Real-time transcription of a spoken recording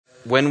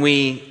when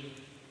we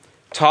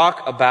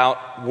talk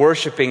about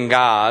worshiping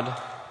God,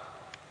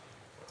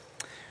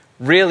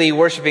 really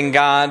worshiping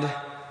God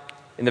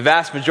in the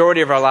vast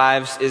majority of our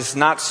lives is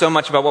not so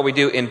much about what we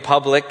do in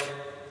public,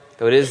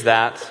 though it is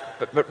that,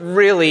 but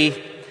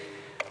really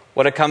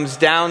what it comes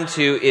down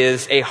to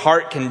is a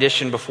heart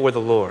condition before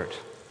the Lord.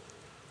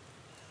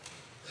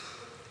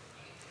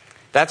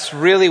 That's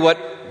really what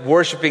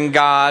worshiping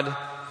God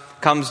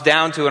comes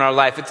down to in our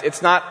life.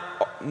 It's not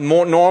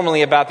more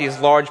normally about these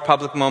large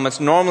public moments.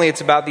 Normally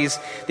it's about these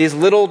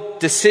little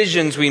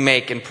decisions we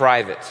make in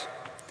private.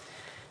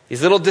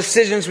 These little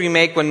decisions we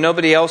make when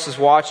nobody else is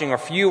watching or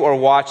few are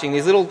watching.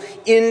 These little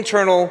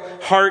internal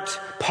heart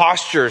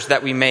postures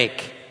that we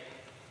make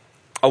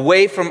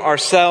away from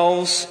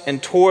ourselves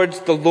and towards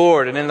the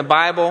Lord. And in the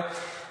Bible,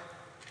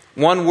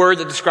 one word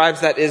that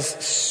describes that is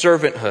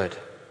servanthood,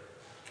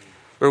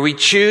 where we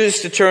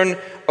choose to turn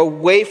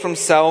away from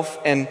self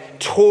and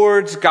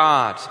towards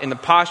God in the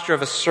posture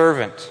of a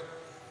servant.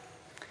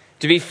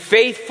 To be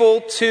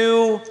faithful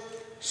to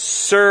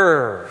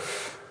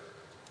serve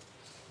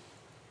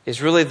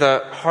is really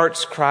the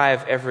heart's cry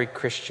of every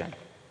Christian.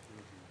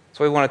 That's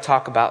what we want to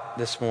talk about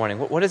this morning.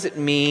 What does it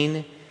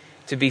mean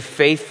to be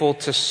faithful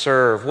to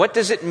serve? What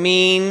does it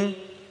mean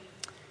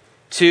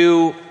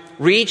to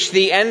reach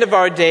the end of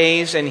our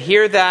days and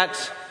hear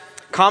that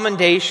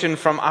commendation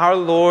from our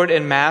Lord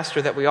and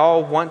Master that we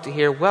all want to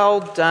hear?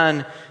 Well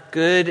done,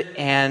 good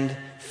and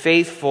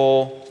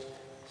faithful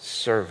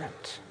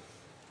servant.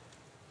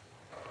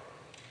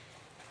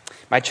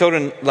 My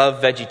children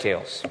love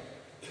VeggieTales.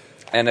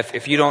 And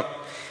if you don't,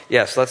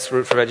 yes, let's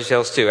root for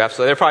VeggieTales too.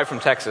 Absolutely. They're probably from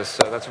Texas,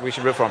 so that's what we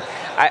should root for them.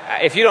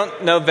 If you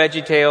don't know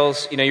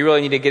VeggieTales, you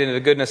really need to get into the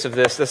goodness of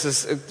this. This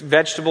is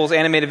vegetables,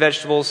 animated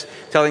vegetables,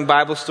 telling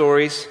Bible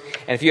stories.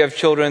 And if you have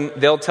children,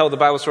 they'll tell the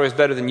Bible stories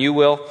better than you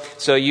will.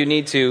 So you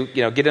need to,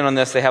 get in on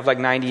this. They have like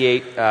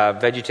 98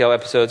 VeggieTale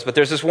episodes. But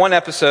there's this one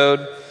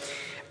episode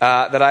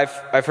that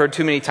I've heard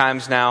too many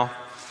times now.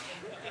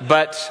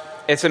 But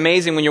it's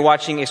amazing when you're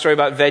watching a story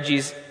about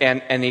veggies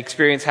and the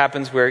experience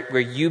happens where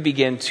you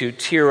begin to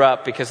tear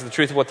up because of the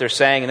truth of what they're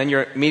saying, and then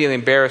you're immediately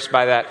embarrassed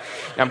by that.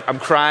 I'm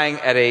crying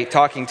at a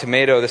talking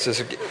tomato. This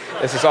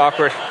is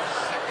awkward.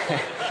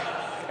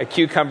 A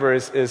cucumber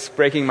is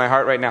breaking my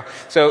heart right now.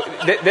 So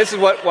this is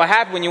what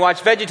happened when you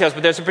watch VeggieTales.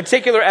 But there's a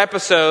particular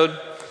episode.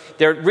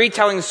 They're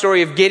retelling the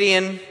story of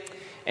Gideon,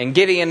 and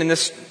Gideon in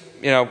this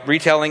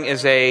retelling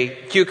is a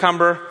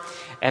cucumber,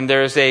 and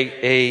there's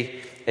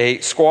a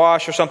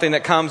squash or something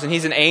that comes, and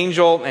he's an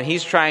angel, and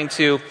he's trying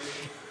to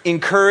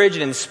encourage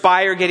and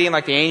inspire Gideon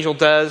like the angel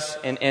does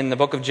in the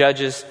book of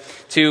Judges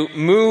to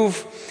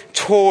move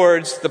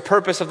towards the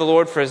purpose of the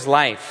Lord for his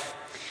life.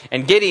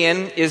 And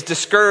Gideon is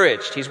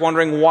discouraged. He's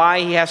wondering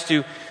why he has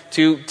to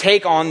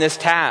take on this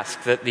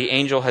task that the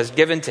angel has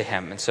given to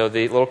him. And so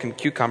the little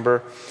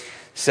cucumber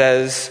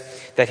says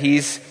that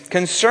he's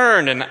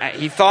concerned, and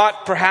he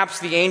thought perhaps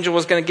the angel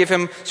was going to give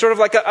him sort of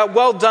like a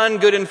well done,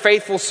 good and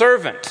faithful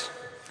servant,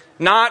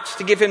 not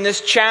to give him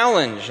this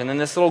challenge. And then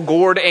this little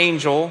gourd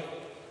angel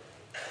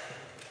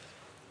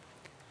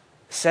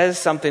says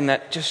something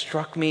that just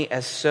struck me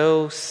as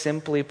so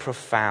simply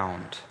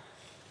profound.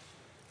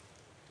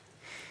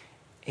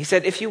 He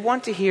said, if you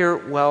want to hear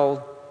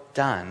well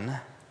done,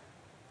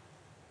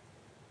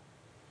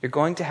 you're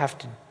going to have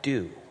to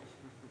do.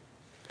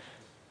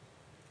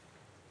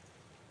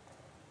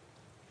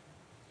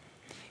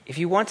 If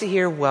you want to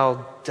hear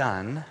well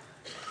done,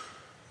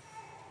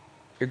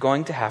 you're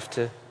going to have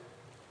to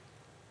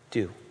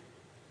do.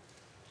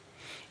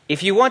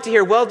 If you want to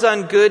hear well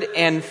done, good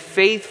and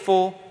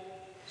faithful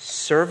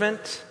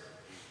servant,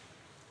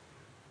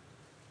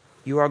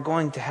 you are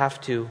going to have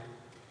to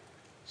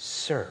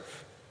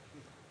serve.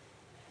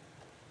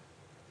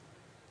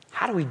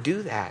 How do we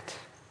do that?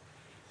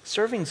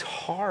 Serving's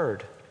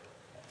hard.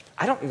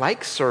 I don't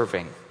like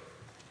serving.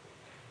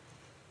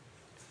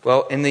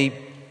 Well, in the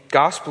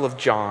Gospel of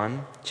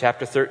John,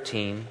 chapter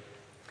 13,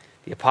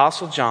 the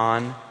Apostle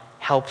John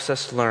helps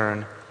us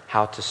learn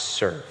how to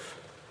serve.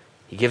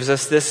 He gives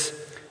us this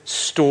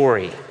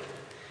story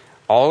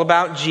all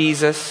about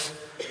Jesus,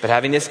 but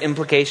having this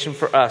implication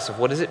for us of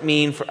what does it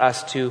mean for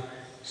us to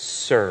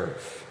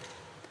serve.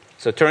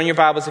 So turn your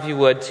Bibles, if you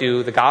would,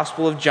 to the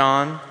Gospel of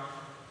John,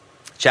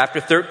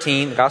 chapter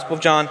 13, the Gospel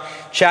of John,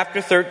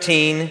 chapter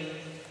 13.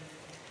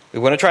 We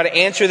want to try to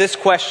answer this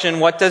question,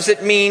 what does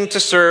it mean to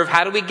serve?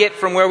 How do we get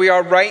from where we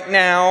are right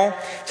now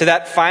to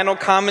that final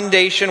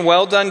commendation,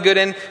 well done, good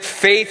and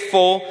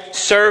faithful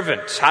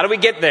servant? How do we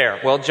get there?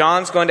 Well,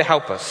 John's going to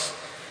help us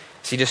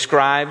as he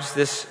describes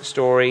this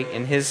story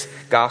in his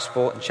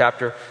Gospel in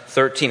chapter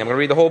 13. I'm going to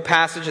read the whole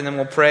passage and then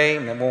we'll pray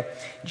and then we'll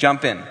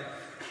jump in.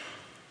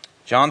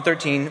 John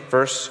 13,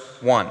 verse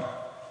 1.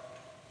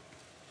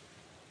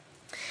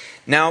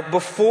 Now,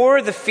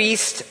 before the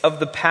feast of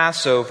the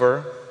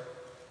Passover,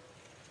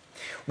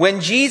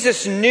 when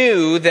Jesus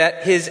knew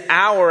that his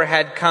hour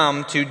had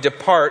come to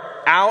depart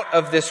out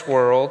of this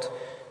world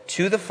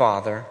to the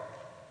Father,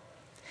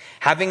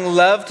 having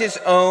loved his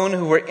own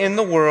who were in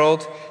the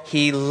world,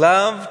 he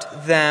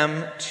loved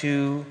them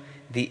to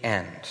the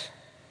end.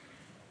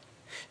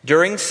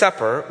 During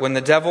supper, when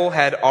the devil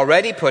had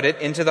already put it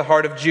into the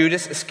heart of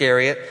Judas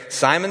Iscariot,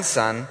 Simon's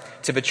son,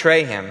 to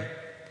betray him,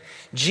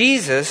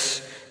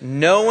 Jesus,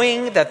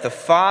 knowing that the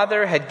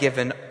Father had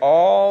given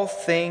all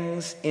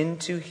things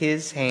into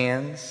his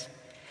hands,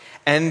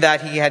 and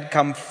that he had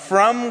come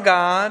from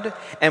God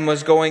and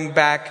was going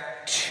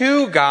back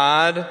to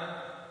God,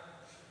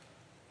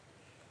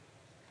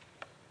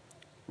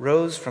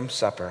 rose from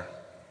supper.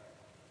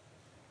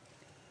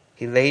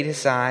 He laid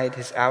aside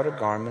his outer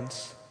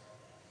garments,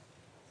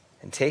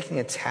 and taking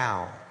a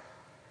towel,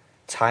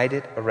 tied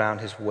it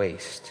around his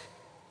waist.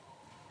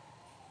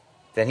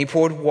 Then he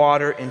poured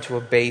water into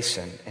a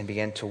basin and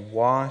began to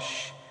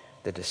wash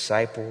the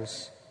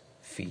disciples'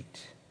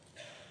 feet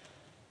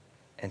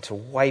and to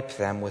wipe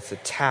them with the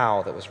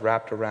towel that was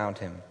wrapped around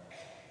him.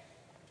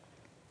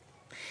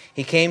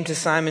 He came to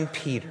Simon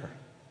Peter,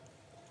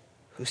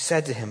 who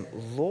said to him,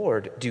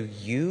 "Lord, do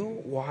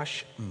you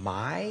wash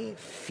my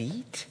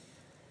feet?"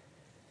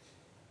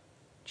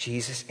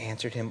 Jesus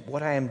answered him,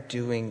 "What I am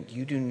doing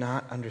you do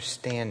not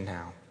understand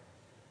now,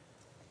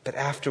 but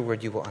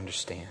afterward you will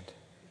understand."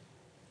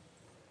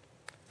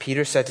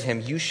 Peter said to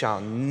him, "You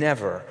shall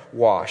never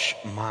wash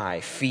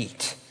my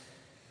feet."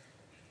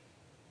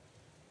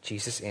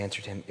 Jesus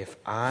answered him, "If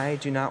I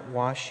do not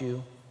wash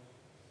you,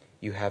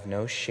 you have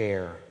no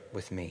share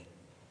with me."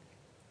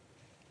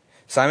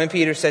 Simon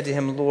Peter said to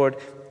him, "Lord,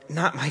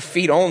 not my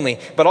feet only,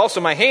 but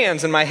also my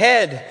hands and my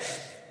head."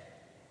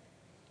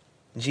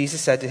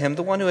 Jesus said to him,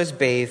 "The one who has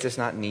bathed does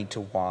not need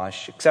to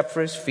wash, except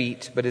for his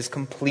feet, but is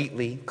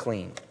completely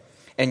clean.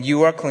 And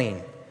you are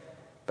clean,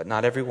 but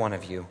not every one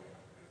of you."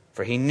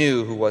 For he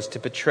knew who was to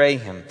betray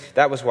him.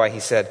 That was why he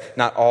said,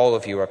 "Not all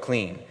of you are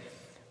clean."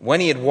 When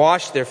he had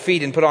washed their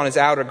feet and put on his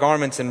outer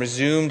garments and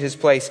resumed his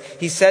place,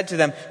 he said to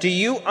them, "Do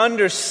you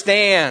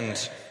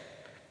understand?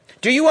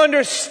 Do you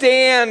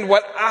understand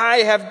what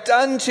I have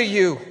done to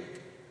you?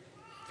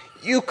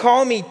 You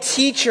call me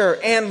teacher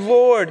and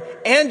Lord,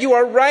 and you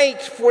are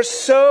right, for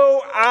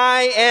so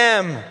I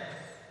am.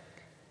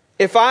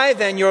 If I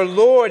then, your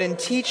Lord and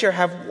teacher,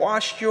 have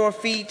washed your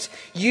feet,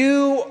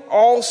 you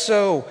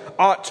also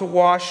ought to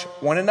wash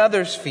one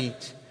another's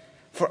feet.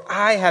 For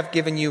I have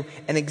given you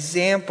an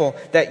example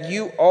that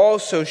you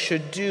also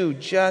should do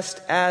just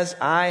as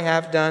I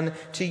have done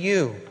to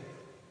you.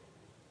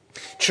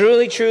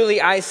 Truly,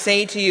 truly, I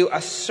say to you,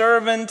 a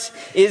servant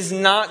is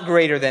not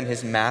greater than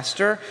his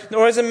master,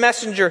 nor is a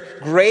messenger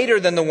greater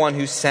than the one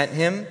who sent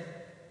him.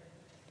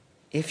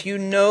 If you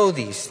know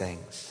these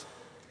things,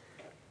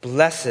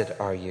 blessed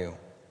are you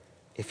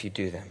if you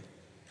do them."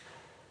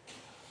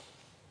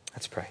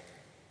 Let's pray.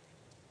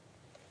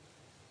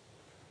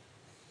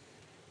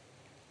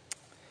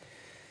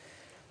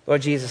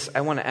 Lord Jesus,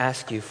 I want to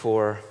ask you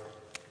for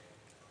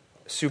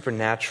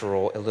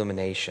supernatural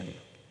illumination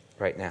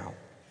right now.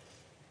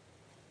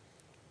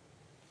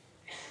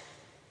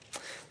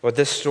 Lord,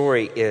 this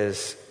story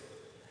is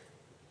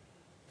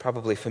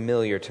probably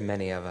familiar to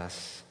many of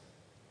us.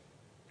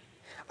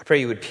 I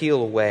pray you would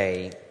peel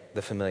away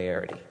the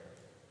familiarity.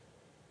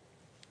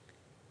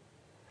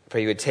 I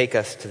pray you would take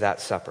us to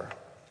that supper.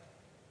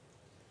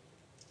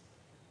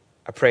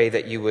 I pray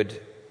that you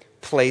would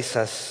place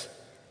us,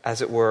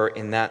 as it were,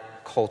 in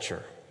that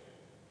culture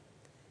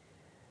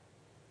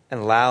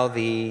and allow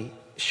the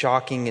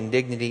shocking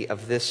indignity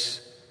of this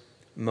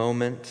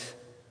moment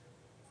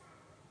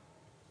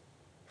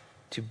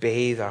to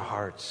bathe our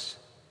hearts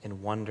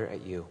in wonder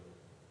at you.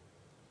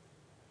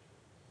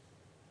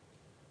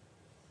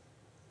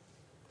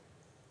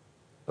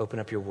 Open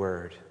up your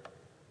word.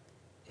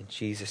 In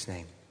Jesus'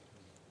 name,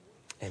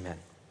 amen.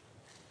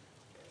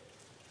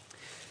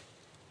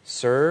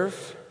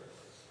 Serve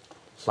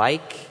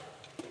like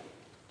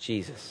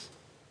Jesus.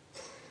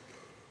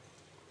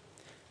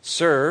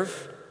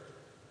 Serve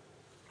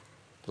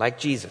like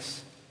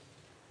Jesus.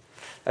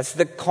 That's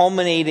the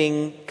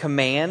culminating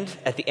command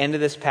at the end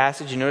of this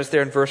passage. You notice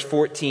there in verse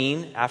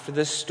 14, after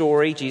this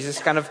story, Jesus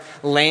kind of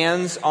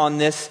lands on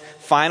this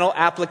final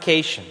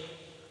application.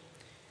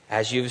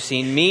 As you've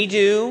seen me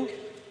do,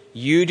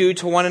 you do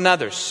to one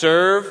another.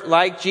 Serve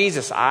like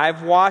Jesus.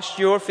 I've washed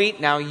your feet.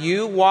 Now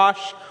you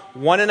wash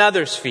one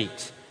another's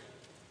feet.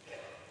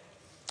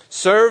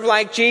 Serve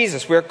like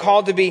Jesus. We're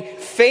called to be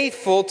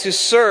faithful to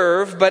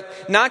serve,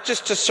 but not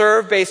just to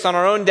serve based on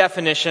our own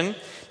definition,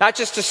 not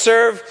just to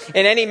serve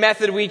in any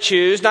method we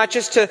choose, not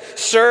just to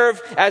serve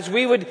as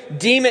we would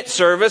deem it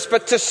service,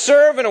 but to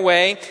serve in a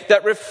way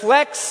that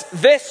reflects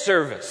this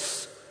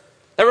service,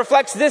 that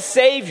reflects this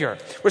Savior.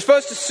 We're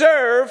supposed to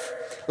serve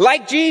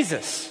like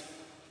Jesus.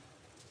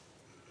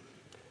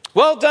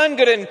 Well done,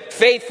 good and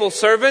faithful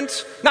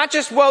servant. Not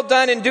just well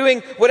done in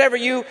doing whatever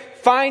you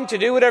find to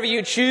do, whatever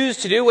you choose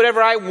to do,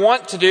 whatever I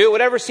want to do,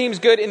 whatever seems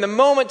good in the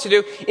moment to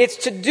do. It's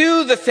to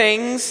do the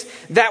things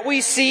that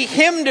we see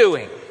Him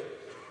doing.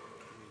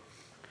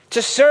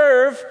 To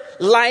serve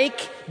like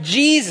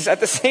Jesus, at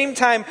the same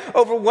time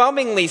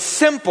overwhelmingly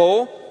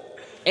simple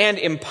and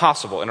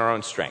impossible in our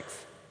own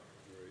strength.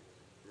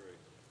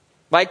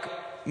 Like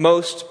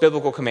most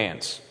biblical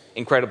commands.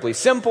 Incredibly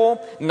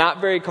simple,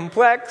 not very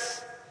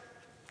complex,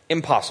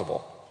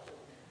 impossible.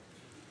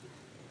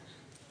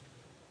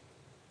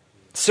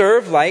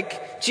 serve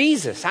like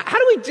Jesus. How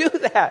do we do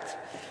that?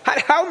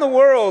 How in the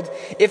world,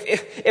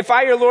 if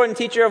I, your Lord and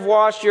teacher, have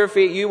washed your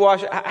feet, you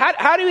wash,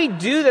 how do we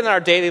do that in our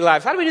daily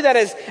lives? How do we do that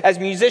as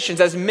musicians,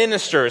 as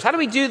ministers? How do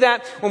we do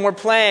that when we're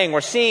playing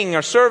or singing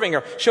or serving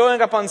or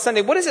showing up on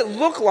Sunday? What does it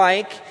look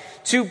like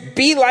to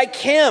be like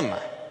him?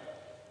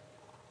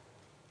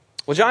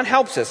 Well, John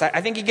helps us.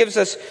 I think he gives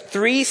us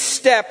 3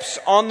 steps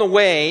on the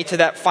way to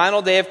that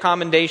final day of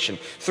commendation.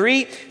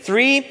 Three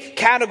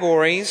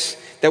categories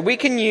that we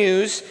can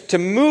use to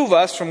move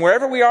us from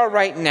wherever we are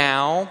right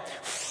now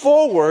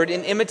forward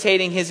in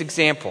imitating his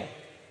example.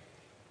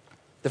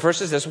 The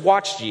first is this: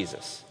 watch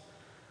Jesus.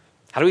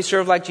 How do we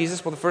serve like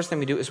Jesus? Well, the first thing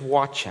we do is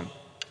watch him.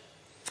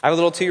 I have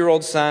a little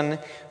 2-year-old son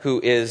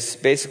who is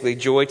basically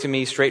joy to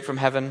me, straight from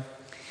heaven.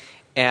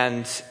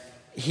 And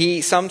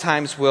he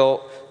sometimes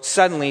will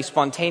suddenly,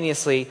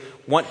 spontaneously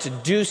want to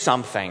do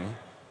something.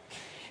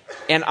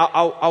 And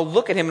I'll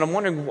look at him and I'm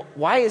wondering,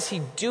 why is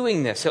he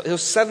doing this? He'll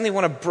suddenly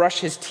want to brush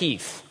his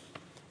teeth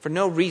for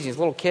no reason. He's a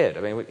little kid.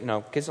 I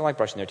mean, kids don't like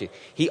brushing their teeth.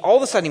 All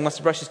of a sudden he wants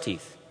to brush his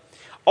teeth.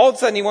 All of a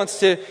sudden he wants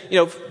to,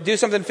 do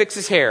something, fix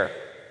his hair.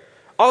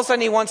 All of a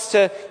sudden he wants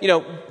to,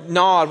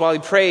 nod while he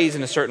prays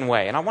in a certain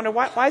way. And I wonder,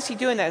 why is he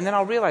doing that? And then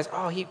I'll realize,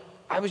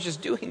 I was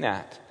just doing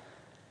that.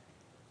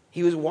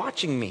 He was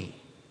watching me.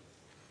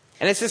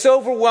 And it's this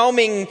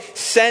overwhelming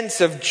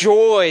sense of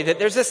joy that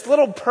there's this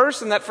little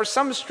person that for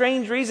some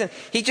strange reason,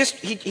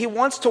 he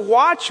wants to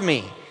watch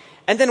me.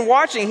 And then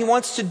watching, he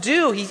wants to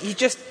do.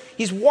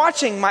 He's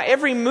watching my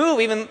every move,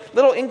 even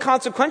little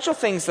inconsequential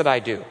things that I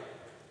do.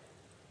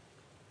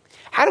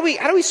 How do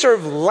we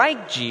serve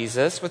like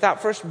Jesus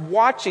without first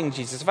watching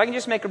Jesus? If I can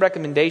just make a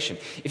recommendation.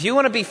 If you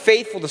want to be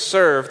faithful to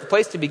serve, the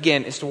place to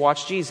begin is to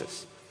watch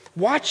Jesus.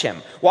 Watch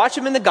him. Watch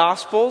him in the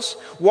Gospels.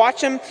 Watch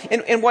him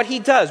in what he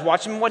does.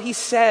 Watch him in what he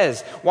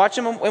says. Watch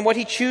him in what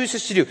he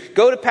chooses to do.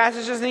 Go to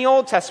passages in the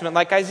Old Testament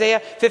like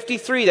Isaiah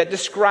 53 that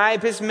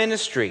describe his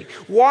ministry.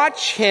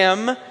 Watch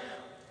him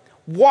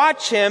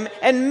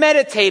and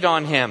meditate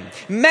on him.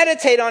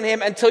 Meditate on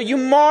him until you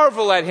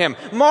marvel at him.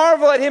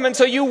 Marvel at him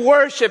until you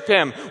worship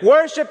him.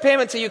 Worship him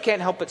until you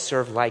can't help but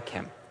serve like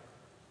him.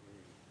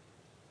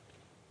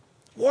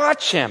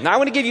 Watch him. Now I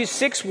want to give you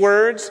 6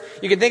 words.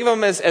 You can think of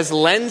them as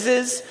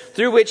lenses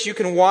through which you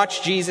can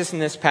watch Jesus in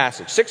this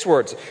passage. 6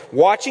 words.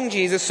 Watching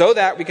Jesus so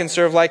that we can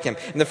serve like him.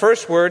 And the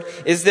first word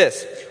is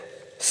this: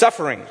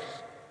 suffering.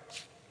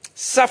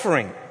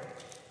 Suffering.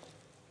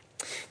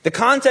 The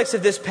context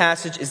of this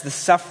passage is the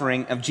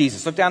suffering of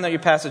Jesus. Look down at your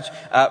passage,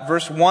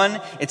 verse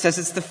 1. It says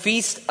it's the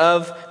feast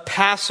of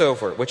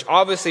Passover, which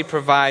obviously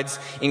provides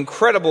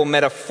incredible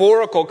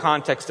metaphorical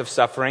context of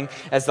suffering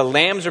as the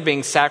lambs are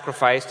being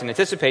sacrificed in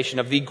anticipation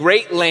of the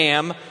great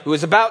lamb who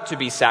is about to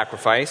be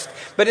sacrificed.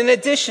 But in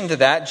addition to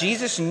that,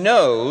 Jesus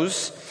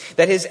knows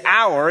that his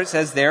hour, it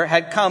says there,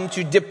 had come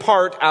to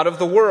depart out of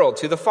the world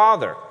to the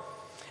Father.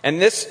 And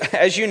this,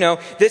 as you know,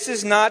 this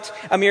is not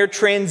a mere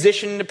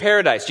transition to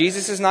paradise.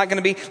 Jesus is not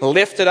going to be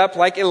lifted up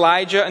like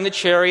Elijah in the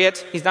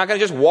chariot. He's not going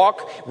to just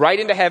walk right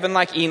into heaven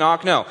like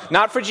Enoch. No,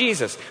 not for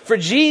Jesus. For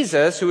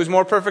Jesus, who is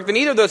more perfect than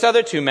either of those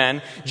other 2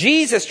 men,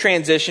 Jesus'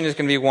 transition is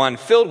going to be one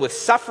filled with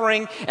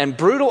suffering and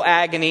brutal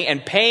agony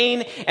and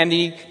pain and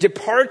the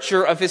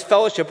departure of his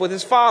fellowship with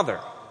his Father.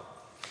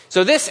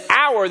 So this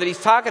hour that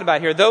he's talking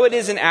about here, though it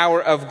is an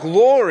hour of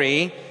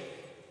glory,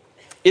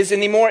 is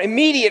in the more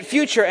immediate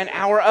future an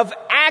hour of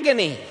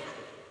agony.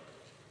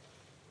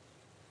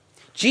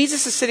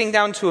 Jesus is sitting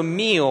down to a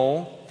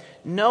meal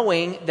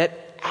knowing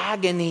that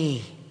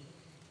agony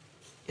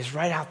is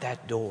right out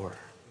that door.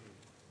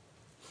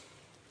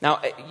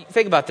 Now,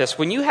 think about this.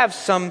 When you have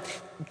some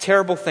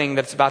terrible thing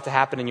that's about to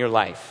happen in your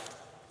life,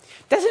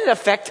 doesn't it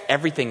affect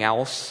everything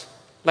else?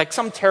 Like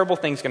some terrible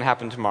thing's going to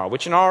happen tomorrow,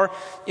 which in our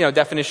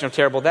definition of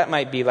terrible, that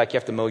might be like you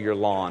have to mow your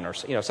lawn or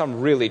some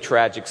really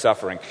tragic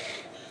suffering.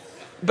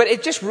 But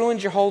it just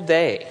ruins your whole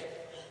day.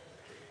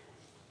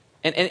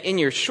 And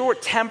you're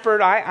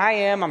short-tempered.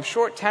 I'm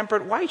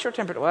short-tempered. Why are you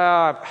short-tempered?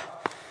 Well,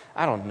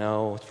 I don't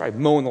know. It's probably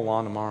mowing the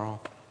lawn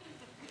tomorrow.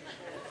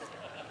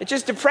 It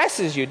just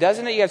depresses you,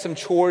 doesn't it? You have some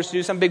chores to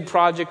do, some big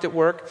project at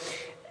work.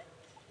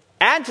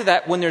 Add to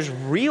that when there's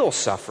real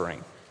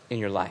suffering in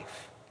your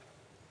life.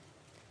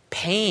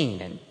 Pain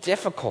and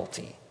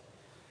difficulty,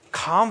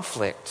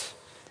 conflict,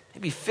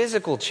 maybe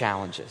physical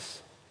challenges.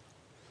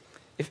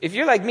 If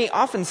you're like me,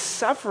 often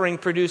suffering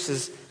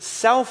produces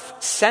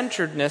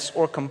self-centeredness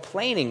or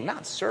complaining,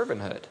 not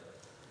servanthood.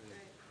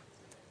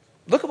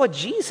 Look at what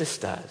Jesus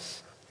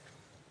does.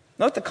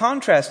 Note the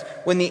contrast.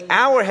 When the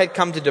hour had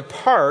come to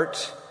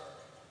depart,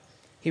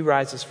 he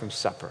rises from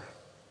supper.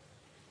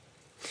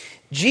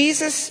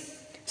 Jesus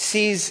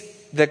sees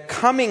the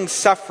coming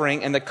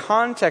suffering and the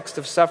context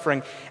of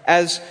suffering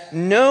as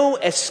no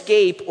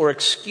escape or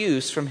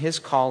excuse from his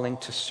calling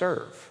to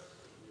serve.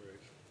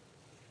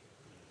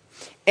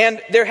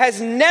 And there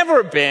has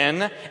never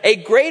been a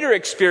greater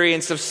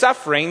experience of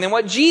suffering than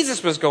what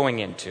Jesus was going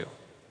into.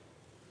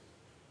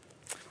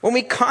 When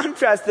we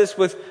contrast this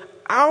with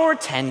our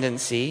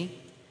tendency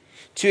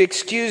to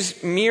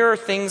excuse mere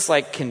things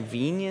like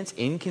convenience,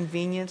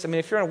 inconvenience. I mean,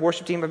 if you're on a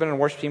worship team, I've been on a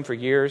worship team for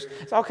years,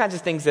 there's all kinds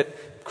of things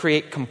that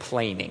create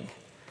complaining.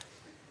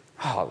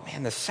 Oh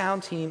man, the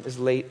sound team is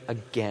late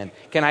again.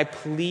 Can I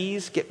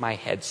please get my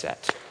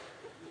headset?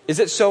 Is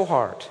it so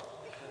hard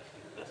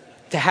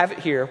to have it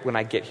here when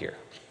I get here?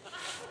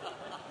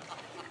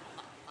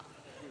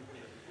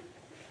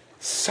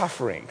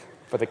 Suffering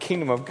for the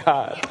kingdom of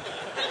God.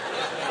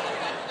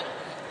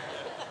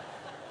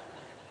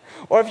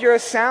 Or if you're a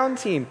sound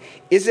team,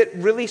 is it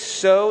really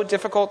so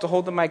difficult to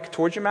hold the mic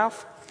towards your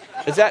mouth?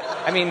 Is that,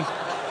 I mean,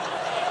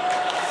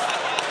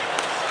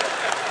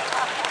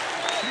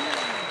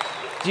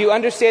 do you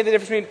understand the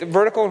difference between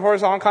vertical and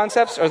horizontal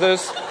concepts?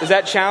 Is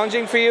that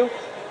challenging for you?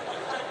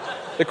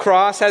 The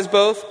cross has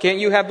both. Can't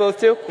you have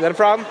both too? Is that a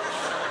problem?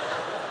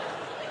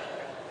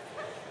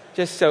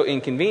 Just so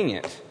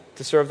inconvenient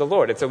to serve the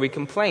Lord. And so we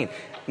complain.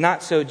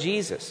 Not so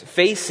Jesus.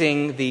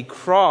 Facing the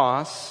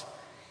cross,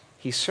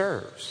 he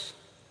serves.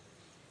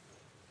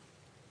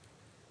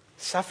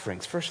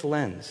 Sufferings, first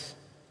lens.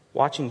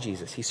 Watching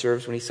Jesus. He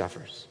serves when he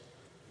suffers.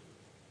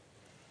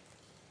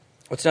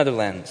 What's another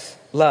lens?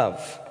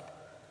 Love.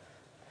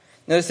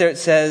 Notice there it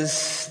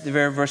says, the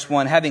very verse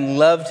 1, having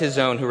loved his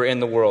own who were in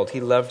the world, he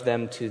loved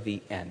them to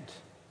the end.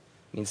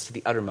 It means to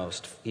the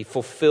uttermost. He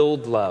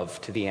fulfilled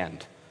love to the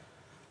end.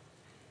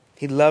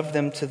 He loved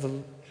them to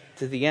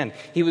the end.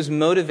 He was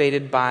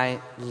motivated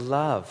by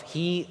love.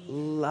 He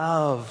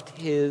loved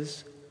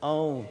his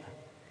own.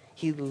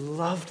 He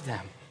loved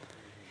them.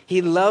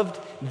 He loved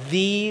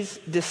these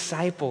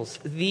disciples,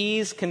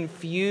 these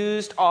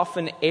confused,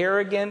 often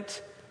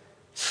arrogant,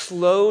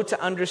 slow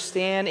to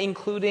understand,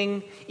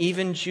 including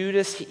even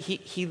Judas.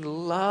 He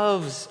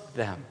loves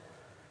them.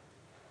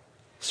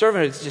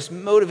 Servanthood is just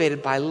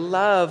motivated by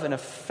love and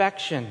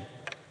affection.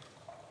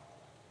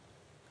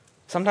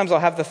 Sometimes I'll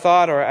have the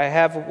thought, or I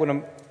have when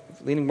I'm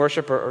leading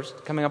worship or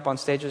coming up on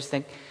stage, I just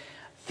think,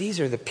 these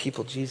are the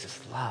people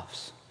Jesus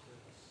loves.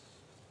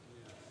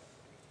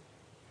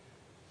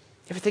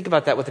 You ever think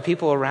about that with the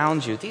people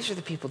around you? These are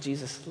the people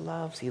Jesus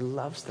loves. He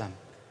loves them.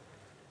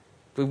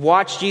 If we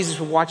watch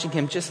Jesus, we're watching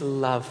him just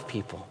love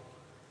people.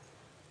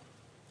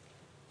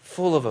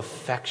 Full of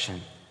affection,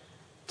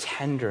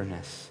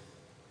 tenderness,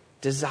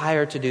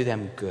 desire to do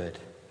them good.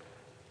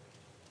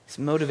 He's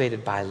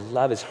motivated by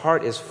love. His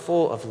heart is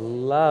full of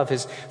love.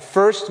 His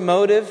first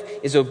motive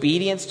is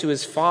obedience to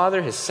his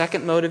Father. His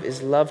second motive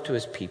is love to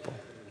his people.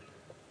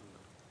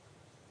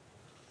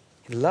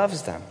 He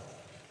loves them.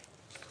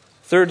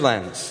 Third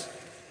lens.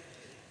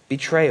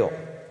 Betrayal.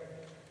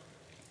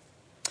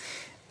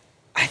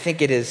 I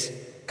think it is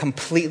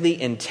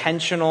completely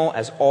intentional,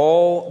 as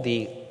all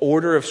the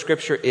order of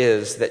Scripture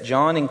is, that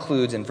John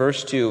includes in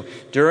verse 2,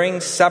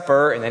 during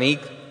supper, and then he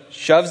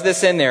shoves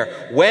this in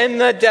there, when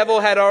the devil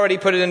had already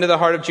put it into the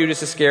heart of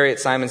Judas Iscariot,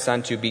 Simon's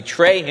son, to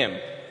betray him.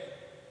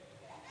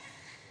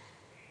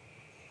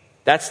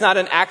 That's not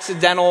an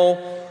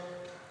accidental,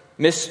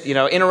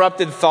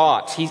 interrupted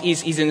thought.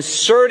 He's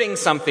inserting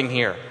something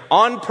here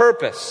on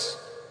purpose.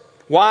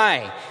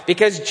 Why?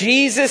 Because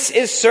Jesus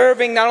is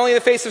serving not only in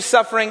the face of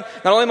suffering,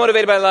 not only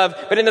motivated by love,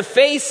 but in the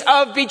face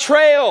of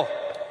betrayal.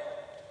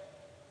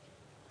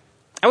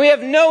 And we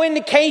have no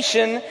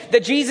indication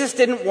that Jesus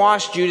didn't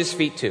wash Judas'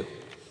 feet too.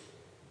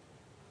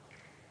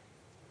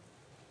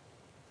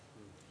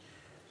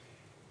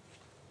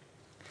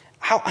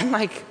 How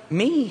unlike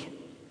me.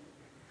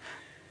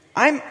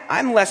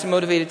 I'm less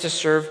motivated to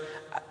serve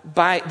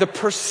by the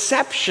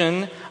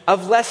perception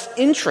of less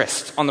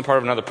interest on the part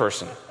of another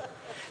person.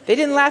 They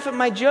didn't laugh at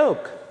my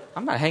joke.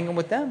 I'm not hanging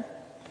with them.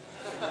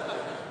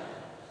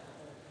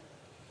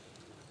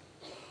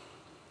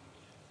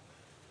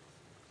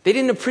 They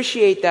didn't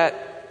appreciate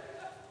that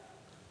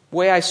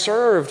way I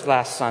served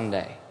last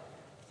Sunday.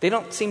 They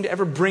don't seem to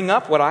ever bring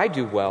up what I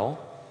do well.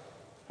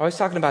 I was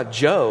talking about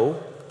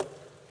Joe,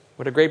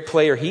 what a great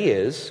player he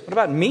is. What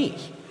about me?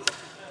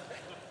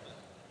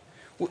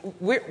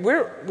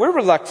 We're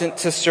reluctant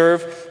to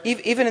serve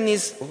even in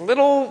these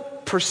little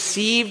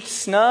perceived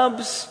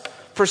snubs,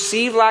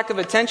 perceived lack of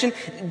attention.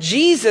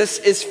 Jesus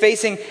is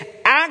facing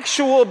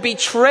actual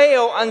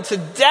betrayal unto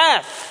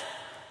death.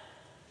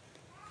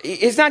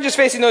 He's not just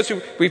facing those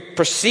who we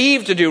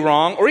perceive to do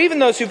wrong, or even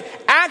those who've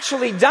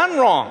actually done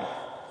wrong.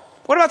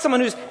 What about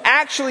someone who's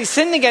actually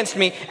sinned against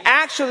me,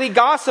 actually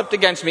gossiped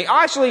against me,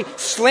 actually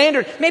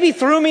slandered, maybe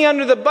threw me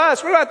under the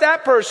bus? What about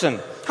that person?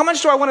 How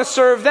much do I want to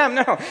serve them?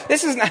 No,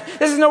 this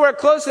is nowhere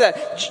close to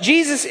that.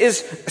 Jesus is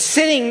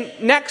sitting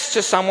next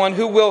to someone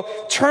who will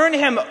turn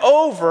him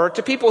over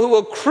to people who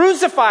will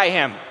crucify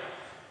him.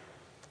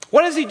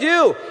 What does he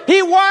do?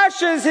 He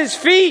washes his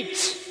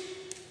feet.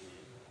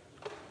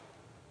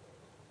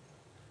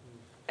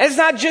 And it's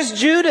not just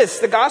Judas.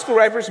 The gospel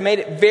writers made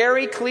it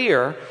very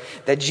clear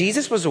that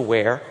Jesus was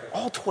aware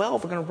all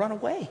 12 are going to run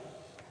away.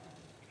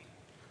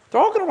 They're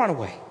all going to run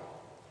away.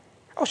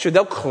 Oh, sure,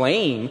 they'll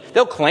claim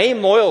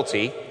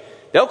loyalty.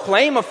 They'll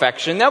claim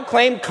affection. They'll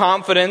claim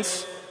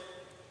confidence.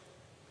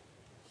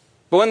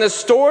 But when the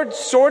swords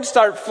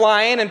start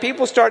flying and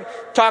people start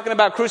talking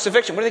about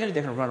crucifixion, what are they going to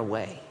do? They're going to run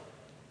away.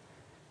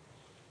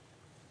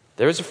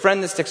 There is a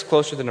friend that sticks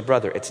closer than a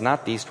brother. It's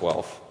not these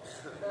 12.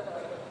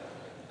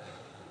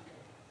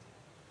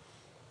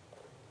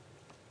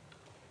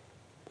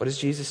 What does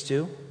Jesus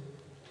do?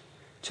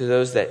 To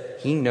those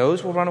that he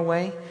knows will run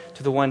away,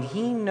 to the one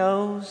he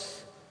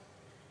knows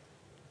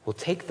will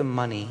take the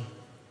money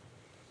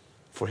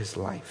for his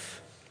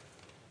life.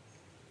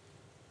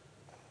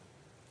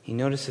 He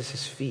notices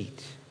his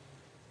feet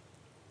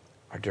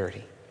are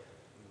dirty.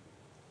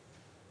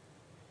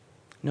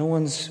 No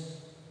one's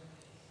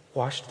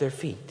washed their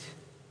feet.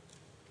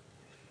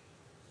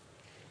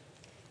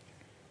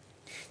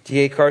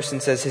 D.A.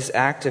 Carson says his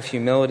act of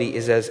humility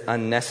is as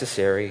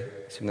unnecessary.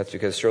 I assume that's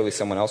because surely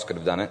someone else could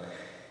have done it.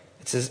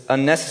 It's as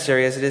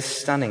unnecessary as it is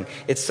stunning.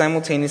 It's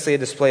simultaneously a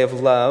display of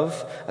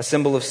love, a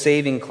symbol of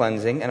saving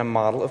cleansing, and a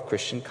model of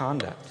Christian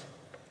conduct.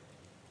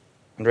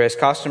 Andreas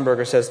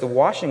Kostenberger says the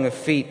washing of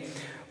feet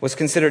was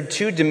considered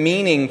too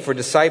demeaning for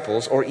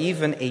disciples or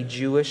even a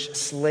Jewish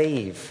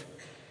slave,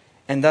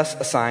 and thus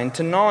assigned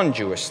to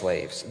non-Jewish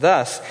slaves.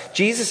 Thus,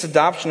 Jesus'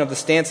 adoption of the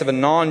stance of a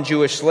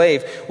non-Jewish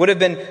slave would have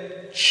been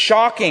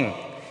shocking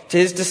to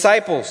his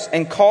disciples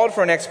and called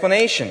for an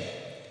explanation.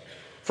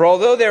 For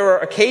although there are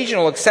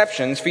occasional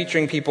exceptions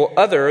featuring people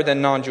other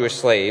than non-Jewish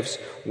slaves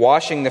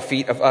washing the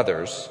feet of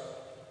others,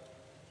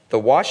 the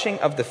washing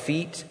of the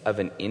feet of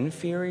an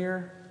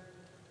inferior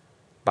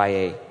by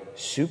a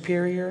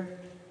superior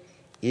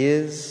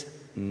is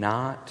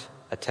not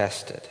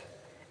attested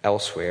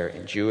elsewhere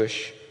in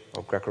Jewish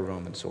or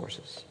Greco-Roman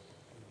sources.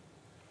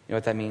 You know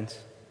what that means?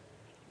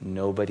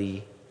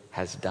 Nobody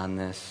has done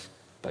this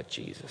but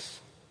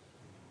Jesus.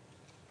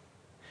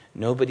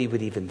 Nobody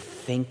would even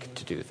think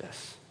to do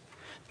this.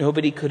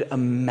 Nobody could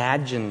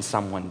imagine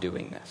someone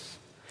doing this.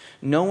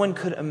 No one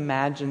could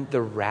imagine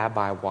the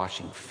rabbi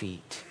washing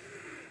feet.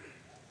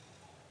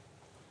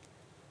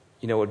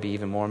 You know what would be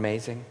even more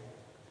amazing?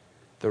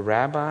 The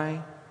rabbi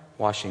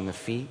washing the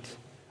feet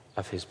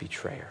of his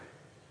betrayer.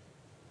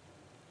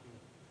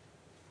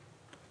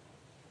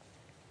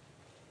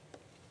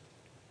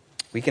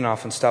 We can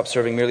often stop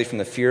serving merely from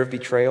the fear of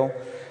betrayal,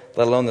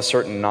 let alone the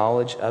certain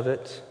knowledge of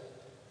it.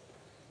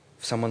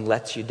 If someone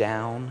lets you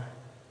down,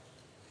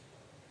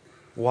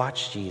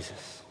 watch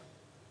Jesus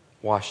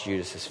wash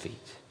Judas's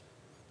feet.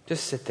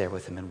 Just sit there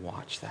with him and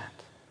watch that.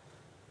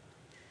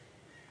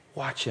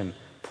 Watch him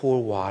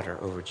pour water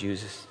over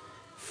Judas'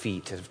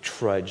 feet that have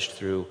trudged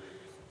through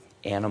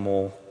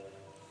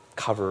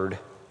animal-covered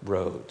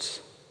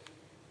roads.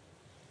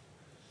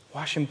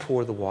 Watch him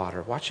pour the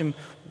water. Watch him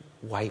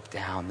wipe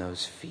down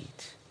those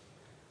feet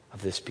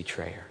of this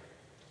betrayer.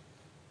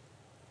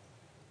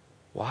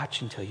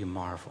 Watch until you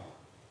marvel.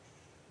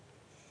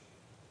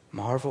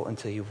 Marvel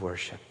until you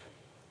worship.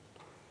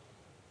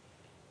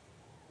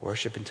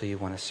 Worship until you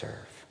want to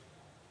serve.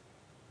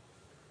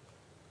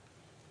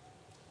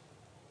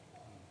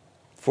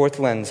 Fourth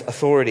lens,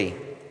 authority.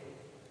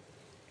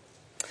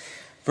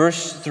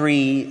 Verse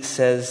 3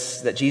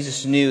 says that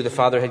Jesus knew the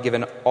Father had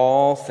given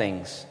all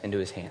things into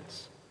his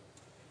hands.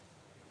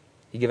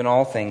 He'd given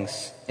all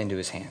things into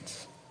his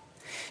hands.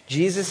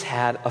 Jesus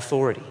had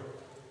authority.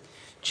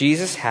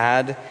 Jesus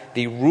had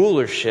the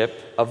rulership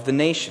of the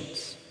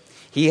nations.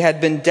 He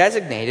had been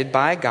designated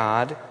by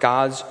God,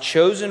 God's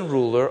chosen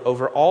ruler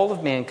over all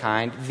of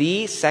mankind,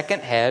 the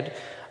second head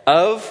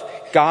of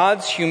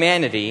God's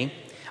humanity.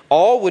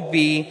 All would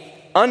be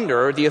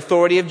under the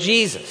authority of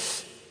Jesus.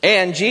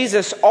 And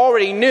Jesus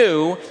already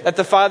knew that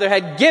the Father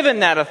had given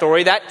that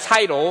authority, that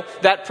title,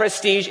 that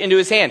prestige into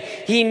his hand.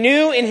 He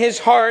knew in his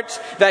heart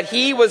that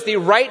he was the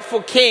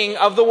rightful king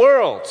of the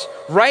world,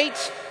 right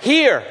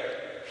here.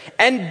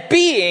 And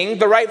being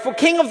the rightful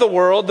king of the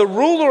world, the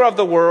ruler of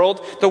the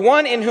world, the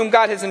one in whom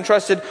God has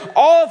entrusted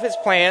all of his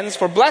plans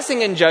for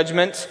blessing and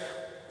judgment,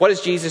 what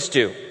does Jesus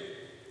do?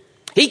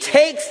 He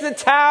takes the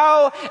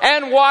towel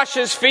and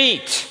washes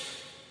feet.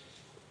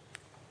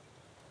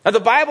 Now, the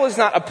Bible is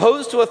not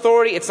opposed to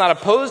authority. It's not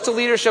opposed to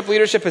leadership.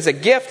 Leadership is a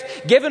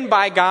gift given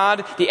by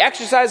God. The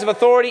exercise of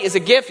authority is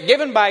a gift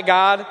given by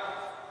God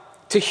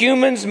to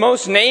humans,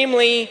 most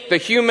namely the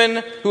human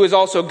who is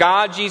also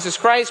God, Jesus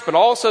Christ, but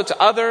also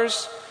to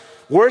others.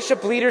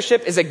 Worship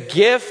leadership is a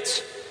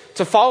gift.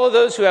 To follow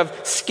those who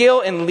have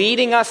skill in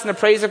leading us in the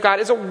praise of God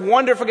is a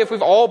wonderful gift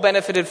we've all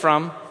benefited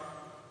from.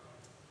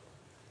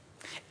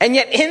 And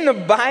yet in the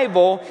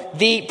Bible,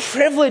 the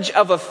privilege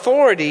of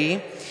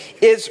authority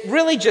is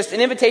really just an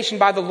invitation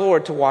by the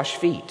Lord to wash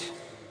feet.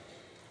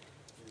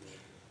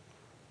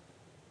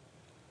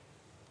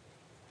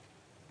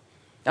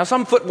 Now,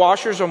 some foot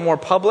washers are more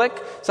public,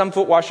 some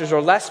foot washers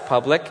are less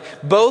public.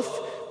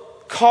 Both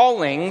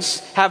callings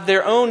have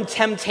their own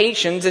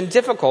temptations and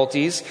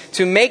difficulties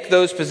to make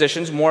those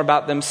positions more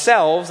about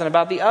themselves and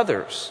about the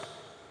others.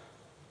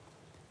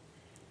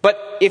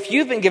 But if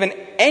you've been given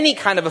any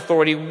kind of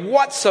authority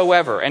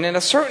whatsoever, and in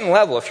a certain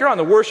level, if you're on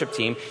the worship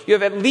team, you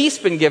have at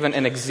least been given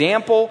an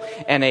example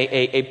and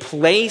a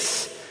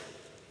place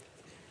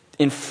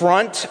in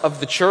front of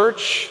the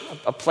church,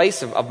 a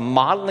place of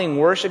modeling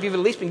worship. You've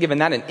at least been given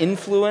that, an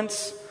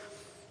influence.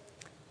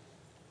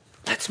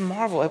 Let's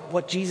marvel at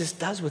what Jesus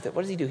does with it.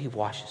 What does he do? He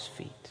washes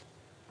feet.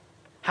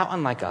 How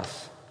unlike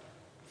us.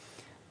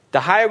 The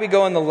higher we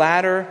go in the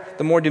ladder,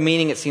 the more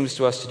demeaning it seems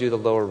to us to do the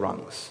lower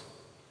rungs.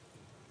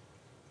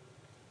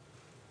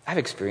 I've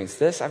experienced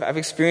this. I've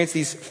experienced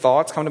these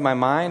thoughts come to my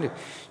mind.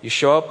 You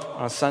show up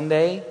on a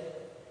Sunday.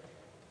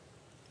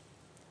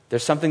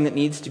 There's something that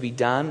needs to be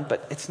done,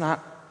 but it's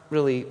not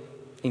really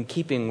in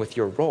keeping with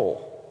your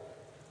role.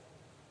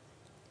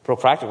 For a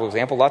practical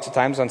example, lots of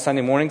times on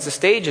Sunday mornings, the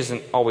stage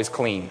isn't always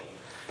clean.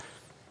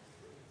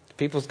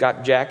 People's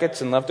got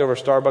jackets and leftover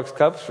Starbucks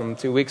cups from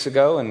 2 weeks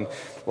ago, and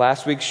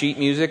last week's sheet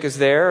music is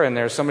there, and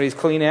there's somebody's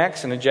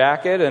Kleenex and a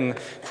jacket and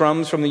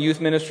crumbs from the youth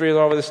ministry all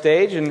over the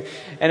stage, and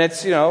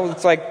it's,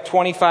 it's like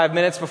 25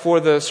 minutes before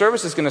the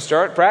service is going to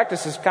start.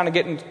 Practice is kind of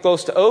getting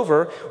close to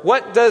over.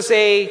 What does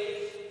a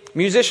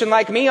musician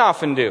like me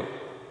often do?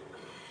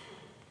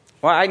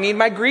 Well, I need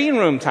my green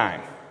room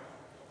time.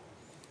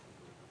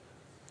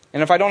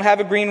 And if I don't have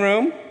a green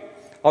room,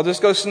 I'll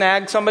just go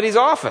snag somebody's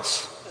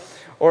office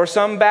or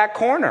some back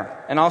corner,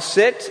 and I'll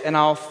sit and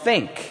I'll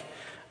think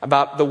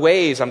about the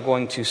ways I'm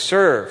going to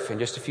serve in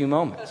just a few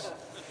moments.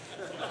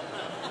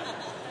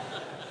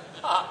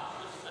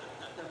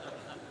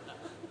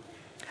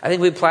 I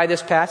think we apply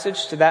this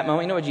passage to that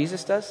moment. You know what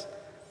Jesus does?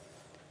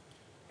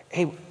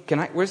 Hey,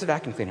 where's the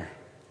vacuum cleaner?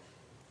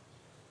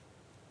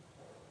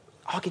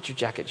 I'll get your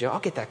jacket, Joe. I'll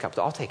get that cup.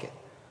 I'll take it.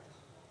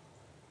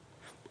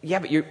 Yeah,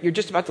 but you're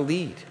just about to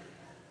lead.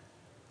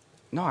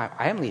 No,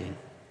 I am leading.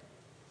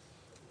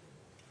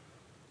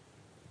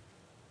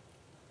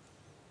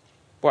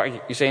 What,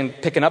 are you saying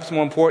picking up's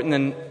more important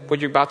than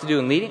what you're about to do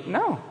in leading?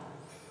 No.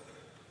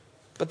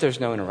 But there's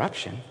no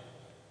interruption.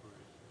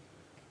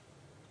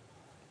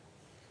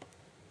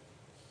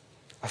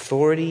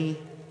 Authority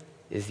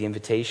is the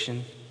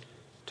invitation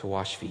to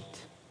wash feet.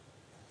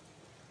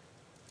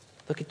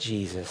 Look at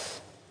Jesus.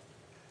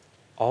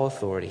 All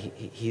authority.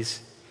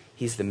 He's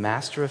the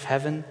master of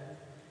heaven,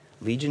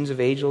 legions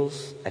of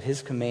angels at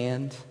his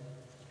command.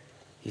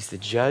 He's the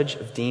judge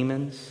of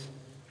demons.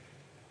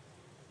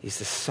 He's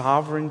the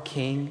sovereign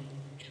king.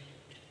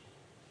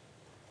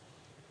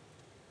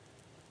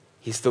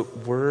 He's the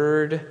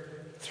word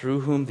through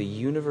whom the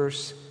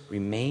universe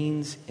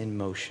remains in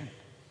motion.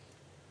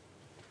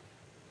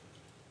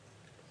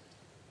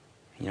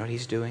 You know what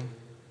he's doing?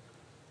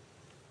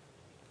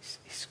 He's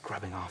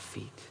scrubbing off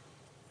feet.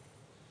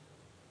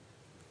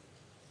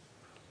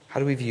 How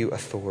do we view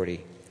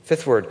authority?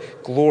 Fifth word,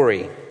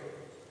 glory. It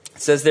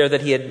says there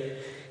that he had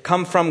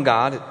come from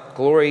God,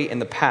 glory in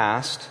the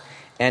past,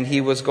 and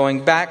he was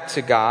going back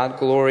to God,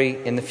 glory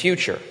in the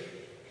future.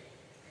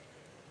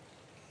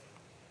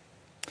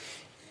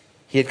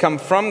 He had come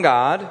from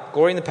God,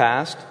 glory in the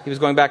past. He was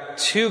going back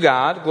to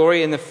God,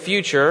 glory in the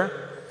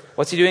future.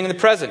 What's he doing in the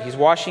present? He's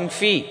washing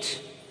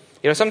feet.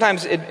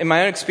 Sometimes in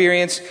my own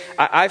experience,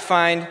 I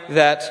find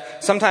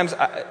that sometimes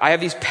I have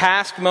these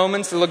past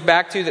moments to look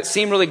back to that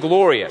seem really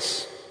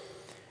glorious.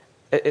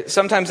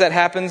 Sometimes that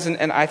happens,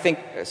 and I think,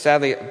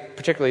 sadly,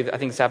 particularly I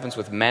think this happens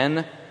with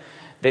men.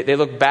 They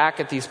look back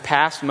at these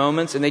past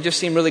moments, and they just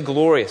seem really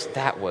glorious.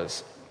 That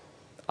was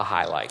a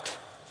highlight.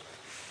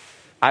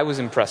 I was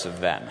impressive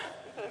then.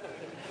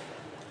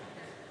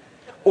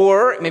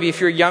 Or maybe if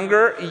you're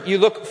younger, you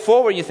look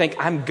forward, you think,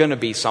 I'm going to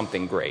be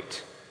something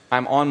great.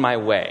 I'm on my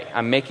way.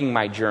 I'm making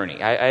my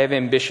journey. I have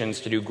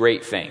ambitions to do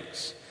great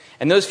things.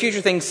 And those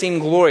future things seem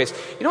glorious.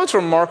 You know what's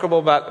remarkable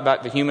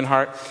about the human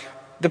heart?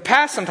 The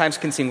past sometimes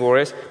can seem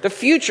glorious. The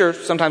future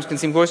sometimes can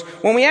seem glorious.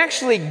 When we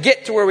actually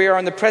get to where we are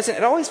in the present,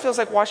 it always feels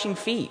like washing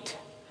feet.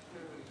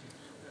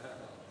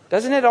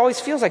 Doesn't it? It always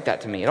feels like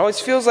that to me. It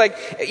always feels like,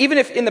 even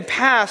if in the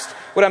past,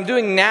 what I'm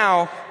doing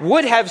now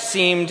would have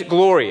seemed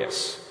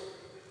glorious.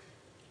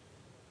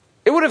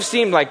 It would have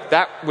seemed like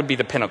that would be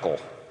the pinnacle.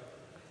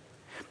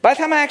 By the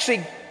time I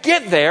actually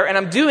get there and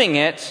I'm doing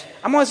it,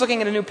 I'm always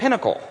looking at a new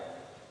pinnacle.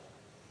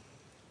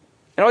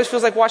 It always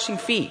feels like washing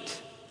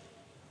feet.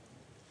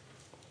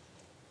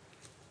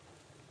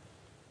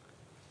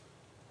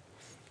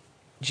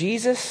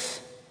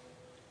 Jesus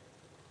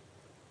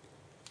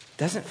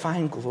doesn't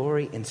find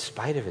glory in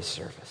spite of his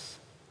service.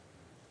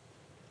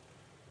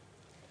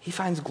 He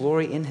finds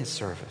glory in his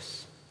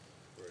service.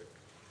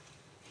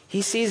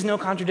 He sees no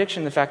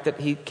contradiction in the fact that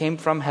he came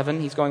from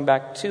heaven, he's going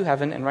back to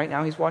heaven, and right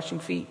now he's washing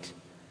feet.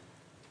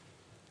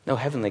 No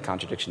heavenly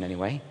contradiction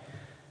anyway.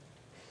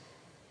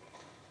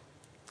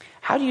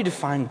 How do you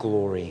define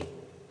glory?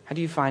 How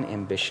do you define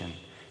ambition?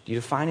 Do you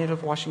define it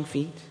of washing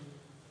feet?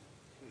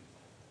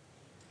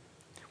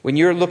 When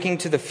you're looking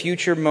to the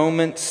future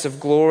moments of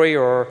glory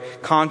or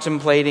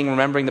contemplating,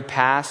 remembering the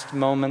past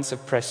moments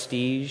of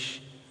prestige,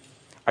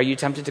 are you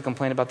tempted to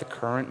complain about the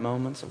current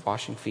moments of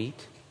washing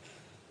feet?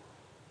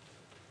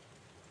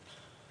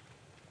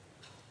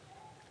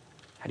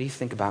 How do you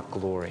think about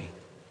glory?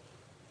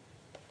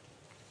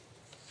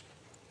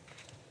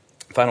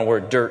 Final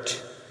word,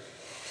 dirt.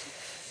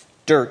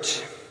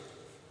 Dirt.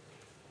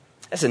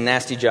 That's a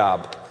nasty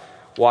job,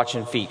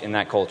 washing feet in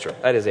that culture.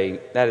 That is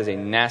a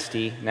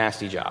nasty,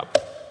 nasty job.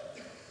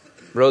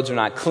 Roads are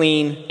not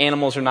clean.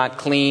 Animals are not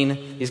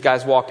clean. These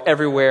guys walked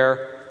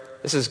everywhere.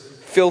 This is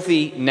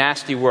filthy,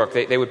 nasty work.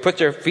 They would put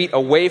their feet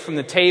away from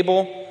the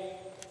table,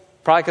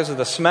 probably because of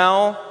the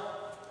smell.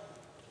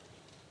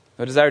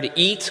 No desire to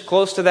eat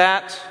close to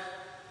that.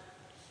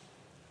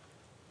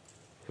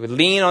 They would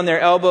lean on their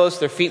elbows.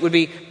 Their feet would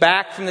be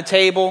back from the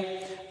table.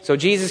 So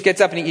Jesus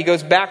gets up and he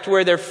goes back to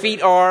where their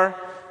feet are,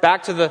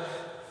 back to the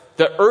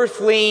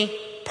earthly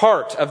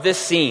part of this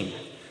scene.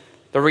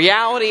 The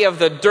reality of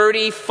the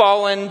dirty,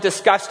 fallen,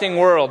 disgusting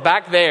world,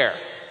 back there.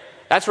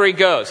 That's where he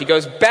goes. He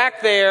goes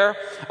back there,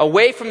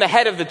 away from the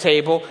head of the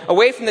table,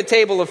 away from the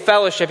table of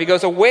fellowship. He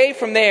goes away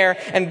from there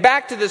and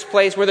back to this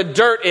place where the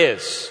dirt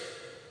is,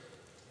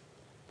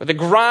 where the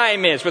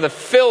grime is, where the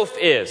filth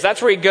is.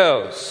 That's where he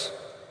goes.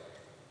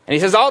 And he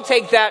says, I'll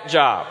take that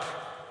job.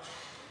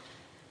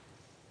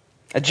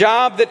 A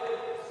job that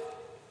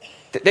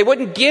they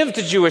wouldn't give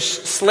to Jewish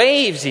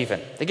slaves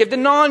even. They give to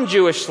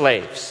non-Jewish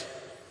slaves.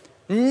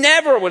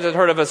 Never would have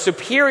heard of a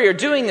superior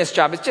doing this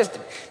job. It's just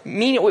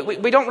mean.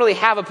 We don't really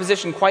have a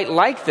position quite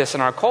like this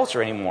in our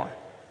culture anymore.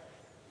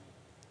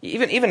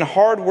 Even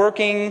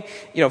hard-working,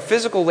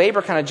 physical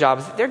labor kind of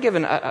jobs, they're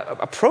given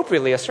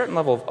appropriately a certain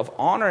level of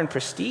honor and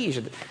prestige.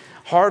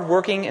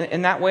 Hard-working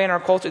in that way in our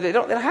culture, they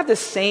don't have the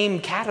same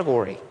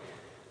category.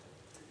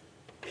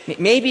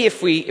 Maybe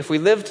if we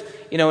lived,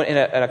 in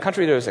a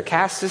country where there was a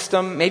caste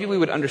system, maybe we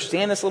would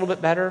understand this a little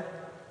bit better.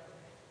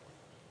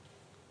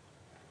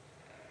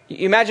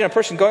 You imagine a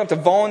person going up to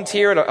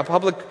volunteer at a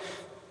public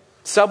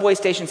subway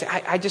station and say,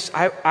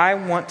 I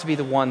want to be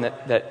the one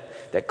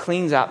that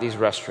cleans out these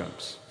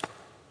restrooms.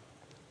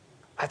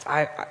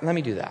 Let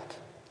me do that.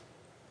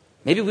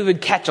 Maybe we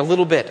would catch a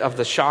little bit of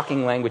the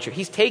shocking language here.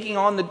 He's taking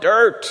on the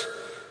dirt.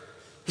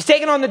 He's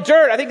taking on the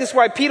dirt. I think this is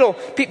why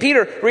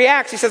Peter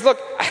reacts. He says, look,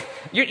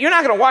 you're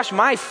not going to wash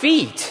my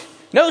feet.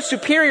 No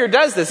superior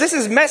does this. This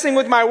is messing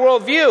with my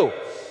worldview.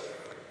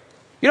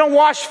 You don't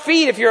wash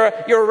feet if you're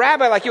a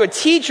rabbi like you, a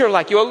teacher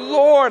like you, a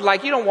Lord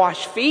like you. Don't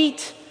wash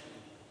feet.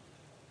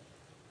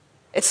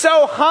 It's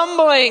so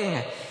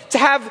humbling to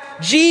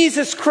have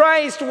Jesus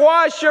Christ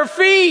wash your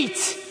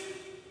feet.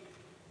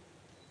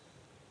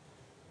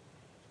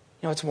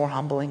 You know what's more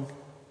humbling?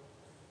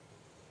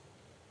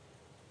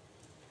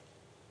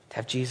 To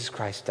have Jesus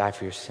Christ die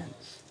for your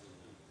sins.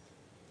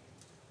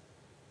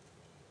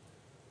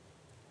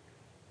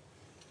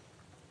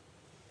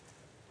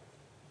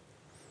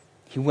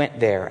 He went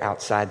there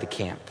outside the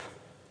camp,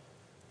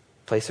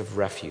 place of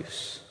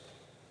refuse.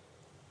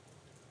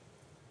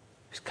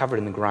 He was covered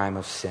in the grime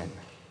of sin.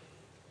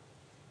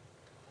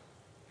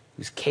 He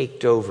was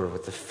caked over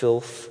with the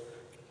filth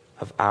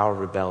of our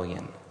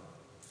rebellion.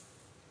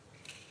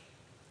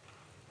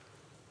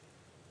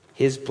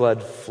 His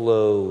blood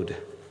flowed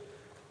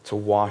to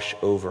wash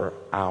over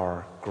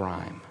our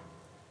grime.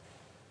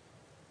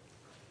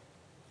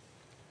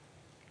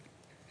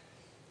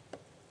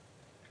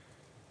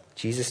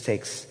 Jesus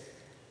takes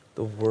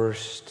the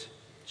worst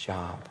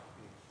job.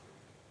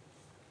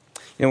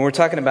 When we're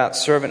talking about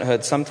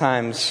servanthood,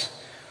 sometimes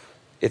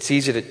it's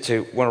easy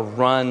to want to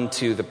run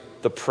to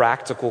the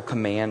practical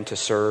command to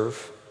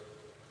serve.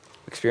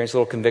 Experience a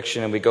little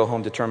conviction and we go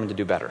home determined to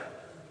do better.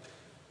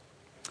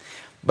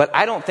 But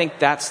I don't think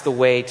that's the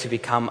way to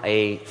become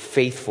a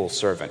faithful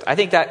servant. I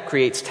think that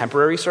creates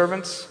temporary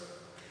servants.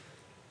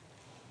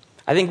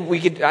 I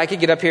think I could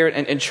get up here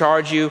and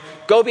charge you,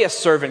 go be a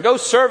servant, go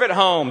serve at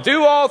home,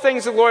 do all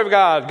things to the glory of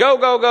God, go,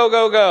 go, go,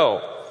 go,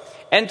 go.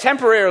 And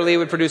temporarily it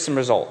would produce some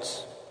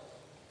results.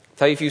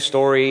 Tell you a few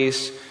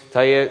stories,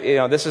 tell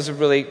you, this is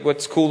really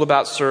what's cool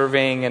about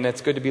serving and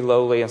it's good to be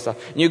lowly and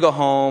stuff. And you go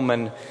home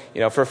and,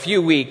 for a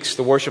few weeks,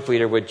 the worship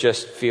leader would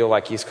just feel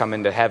like he's come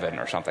into heaven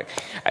or something.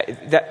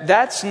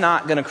 That's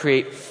not going to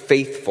create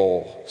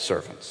faithful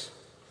servants.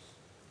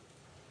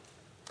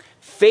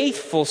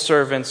 Faithful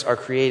servants are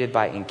created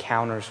by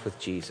encounters with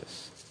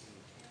Jesus.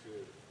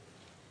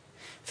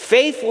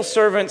 Faithful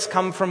servants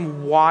come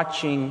from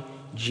watching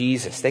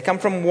Jesus. They come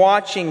from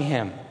watching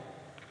him,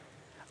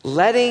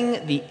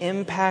 letting the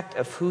impact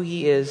of who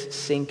he is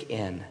sink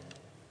in.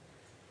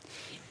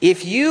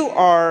 If you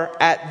are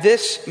at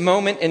this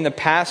moment in the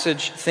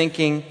passage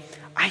thinking,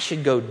 I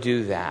should go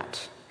do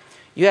that,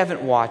 you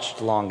haven't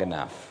watched long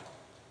enough.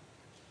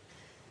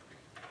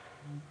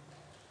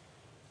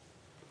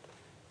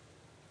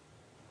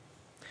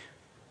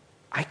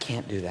 I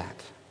can't do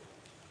that.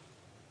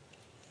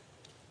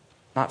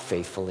 Not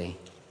faithfully.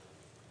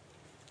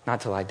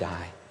 Not till I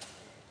die.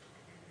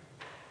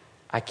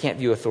 I can't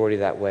view authority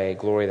that way,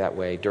 glory that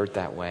way, dirt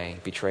that way,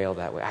 betrayal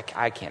that way.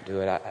 I can't do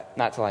it.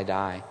 Not till I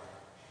die.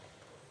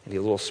 Maybe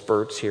little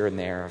spurts here and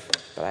there,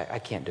 but I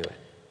can't do it.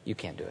 You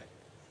can't do it.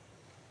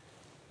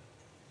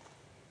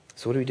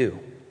 So what do?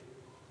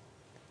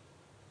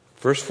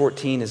 Verse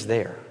 14 is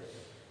there.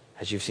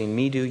 As you've seen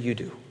me do, you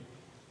do.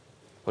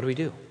 What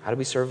do? How do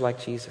we serve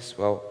like Jesus?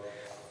 Well,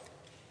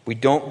 we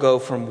don't go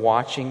from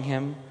watching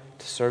him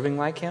to serving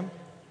like him.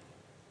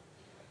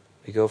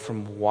 We go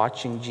from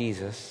watching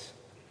Jesus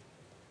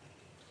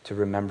to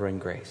remembering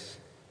grace.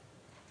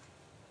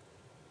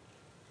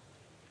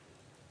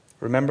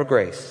 Remember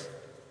grace.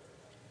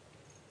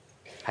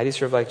 How do you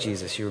serve like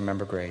Jesus? You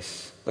remember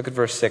grace. Look at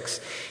verse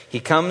 6. He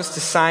comes to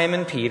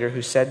Simon Peter,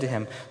 who said to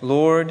him,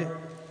 Lord,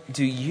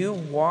 do you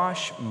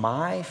wash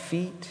my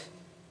feet?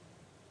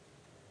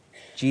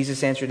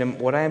 Jesus answered him,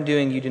 what I am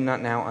doing you do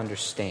not now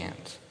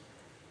understand,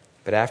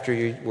 but after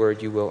your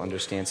word you will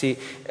understand. See,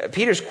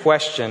 Peter's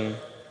question,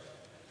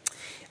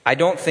 I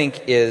don't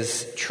think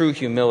is true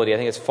humility. I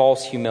think it's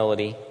false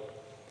humility.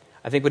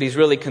 I think what he's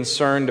really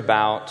concerned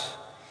about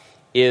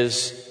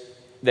is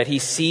that he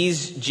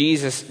sees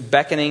Jesus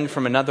beckoning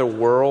from another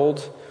world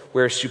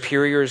where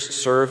superiors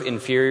serve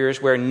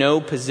inferiors, where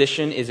no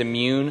position is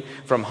immune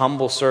from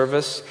humble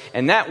service.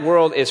 And that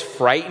world is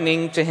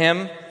frightening to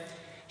him.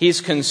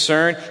 He's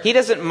concerned. He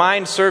doesn't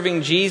mind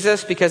serving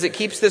Jesus because it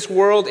keeps this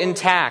world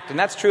intact. And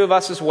that's true of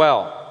us as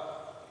well.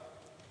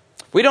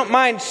 We don't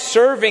mind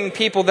serving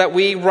people that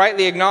we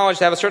rightly acknowledge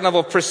to have a certain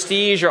level of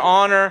prestige or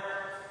honor,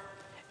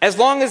 as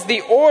long as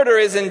the order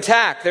is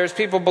intact. There's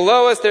people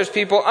below us, there's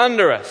people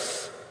under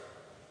us.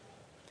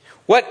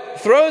 What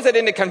throws it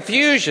into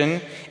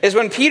confusion is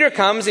when Peter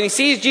comes and he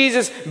sees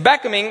Jesus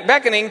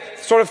beckoning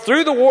sort of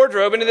through the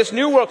wardrobe into this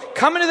new world.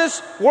 Come into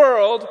this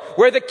world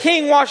where the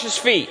king washes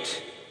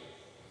feet.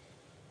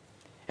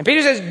 And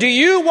Peter says, do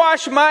you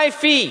wash my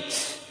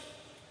feet?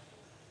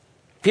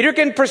 Peter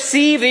can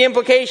perceive the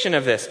implication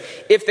of this.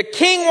 If the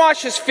king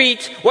washes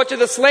feet, what do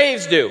the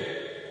slaves do?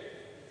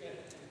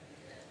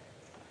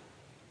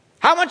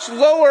 How much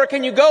lower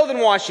can you go than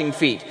washing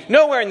feet?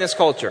 Nowhere in this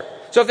culture.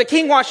 So if the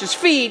king washes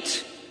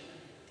feet,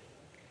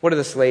 what do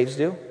the slaves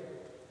do?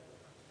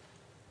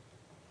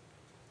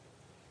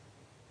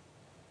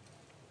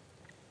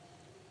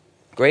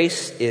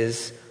 Grace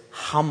is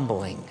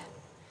humbling.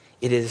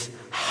 It is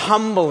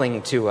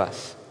humbling to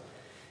us.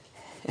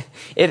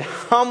 It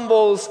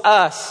humbles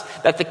us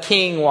that the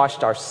king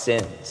washed our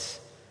sins.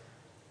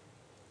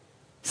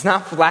 It's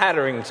not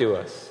flattering to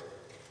us.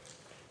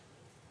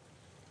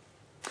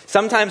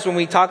 Sometimes when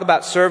we talk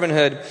about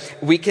servanthood,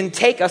 we can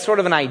take a sort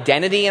of an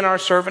identity in our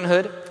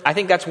servanthood. I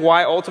think that's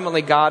why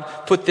ultimately God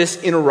put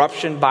this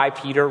interruption by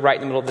Peter right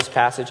in the middle of this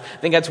passage. I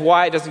think that's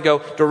why it doesn't go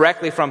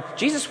directly from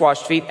Jesus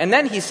washed feet and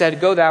then he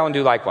said, go thou and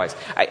do likewise.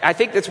 I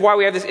think that's why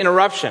we have this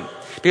interruption.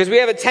 Because we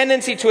have a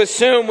tendency to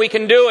assume we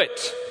can do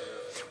it.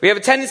 We have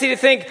a tendency to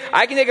think,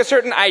 I can take a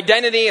certain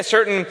identity, a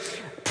certain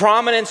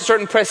prominence, a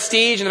certain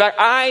prestige, and the fact,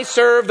 I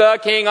serve the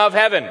King of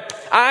Heaven.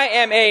 I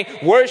am a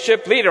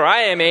worship leader.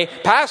 I am a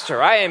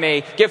pastor. I am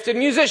a gifted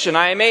musician.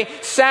 I am a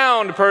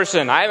sound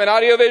person. I am an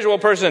audiovisual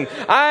person.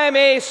 I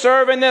may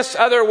serve in this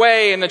other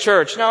way in the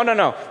church.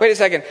 No. Wait a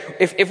second.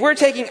 If we're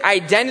taking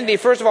identity,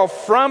 first of all,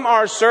 from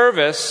our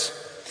service,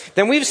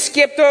 then we've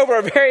skipped over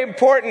a very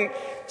important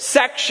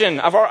section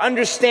of our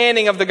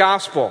understanding of the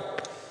gospel.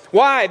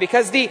 Why?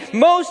 Because the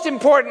most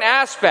important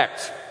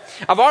aspect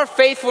of our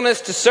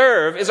faithfulness to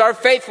serve is our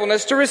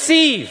faithfulness to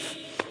receive.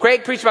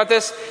 Craig preached about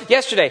this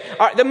yesterday.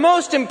 The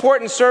most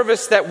important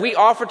service that we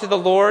offer to the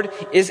Lord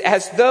is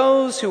as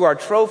those who are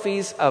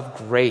trophies of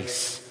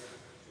grace.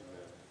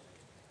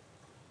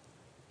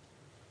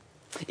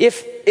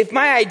 If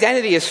my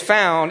identity is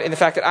found in the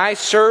fact that I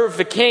serve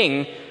the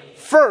King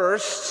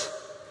first,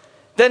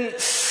 then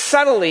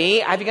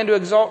subtly I begin to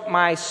exalt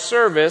my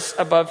service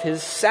above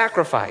his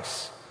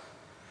sacrifice.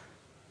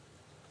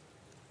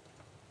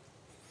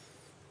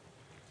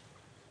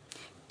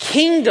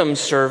 Kingdom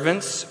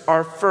servants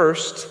are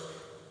first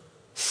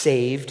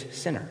saved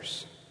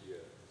sinners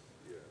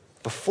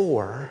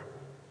before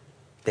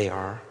they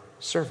are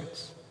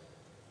servants.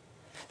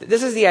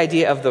 This is the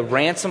idea of the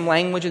ransom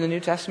language in the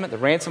New Testament, the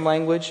ransom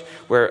language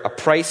where a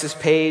price is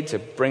paid to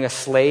bring a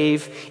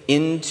slave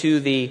into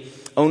the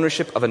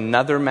ownership of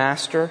another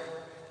master.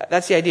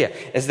 That's the idea,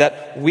 is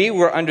that we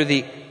were under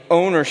the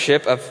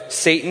ownership of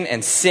Satan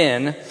and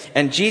sin,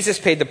 and Jesus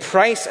paid the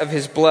price of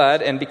his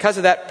blood, and because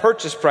of that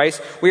purchase price,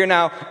 we are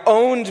now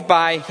owned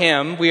by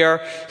him. We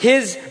are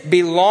his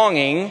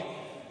belonging.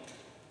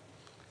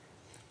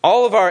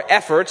 All of our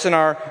efforts and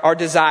our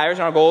desires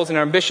and our goals and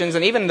our ambitions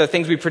and even the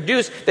things we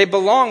produce, they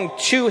belong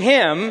to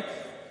him.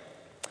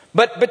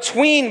 But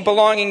between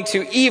belonging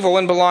to evil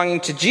and belonging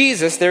to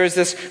Jesus, there is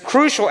this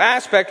crucial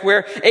aspect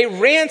where a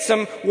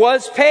ransom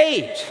was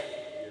paid.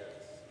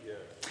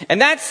 And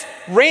that's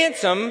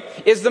ransom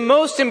is the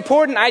most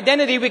important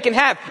identity we can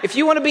have. If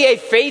you want to be a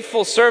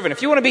faithful servant,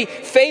 if you want to be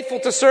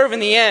faithful to serve in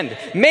the end,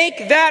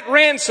 make that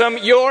ransom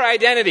your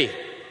identity.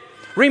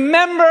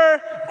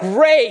 Remember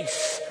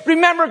grace.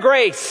 Remember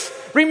grace.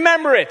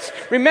 Remember it.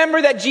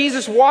 Remember that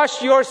Jesus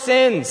washed your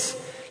sins.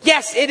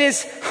 Yes, it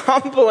is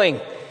humbling.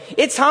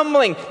 It's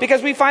humbling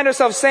because we find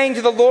ourselves saying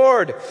to the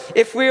Lord,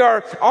 if we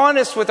are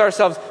honest with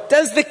ourselves,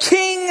 does the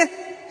King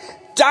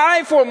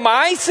die for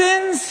my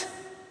sins?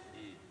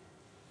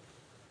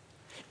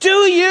 Do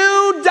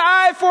you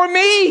die for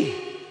me?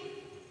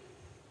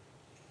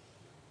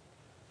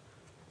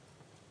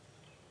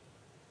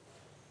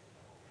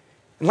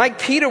 And like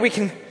Peter, we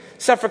can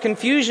suffer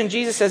confusion.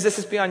 Jesus says this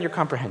is beyond your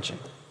comprehension.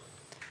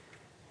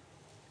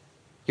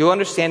 You'll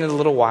understand in a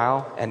little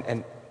while.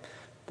 And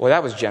boy,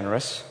 that was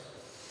generous.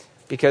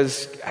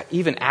 Because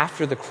even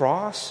after the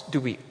cross,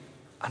 do we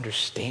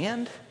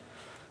understand?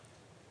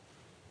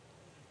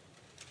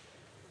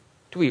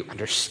 Do we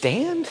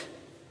understand?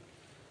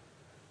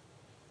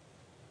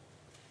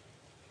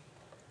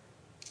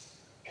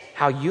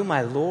 How you,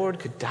 my Lord,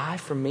 could die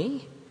for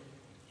me?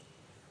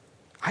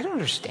 I don't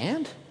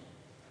understand.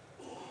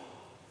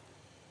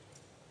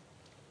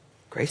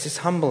 Grace is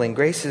humbling.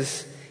 Grace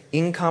is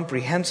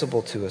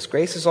incomprehensible to us.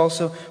 Grace is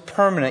also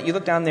permanent. You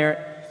look down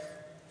there,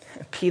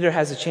 Peter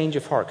has a change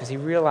of heart because he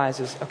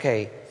realizes,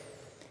 okay,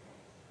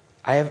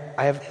 I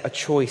have a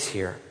choice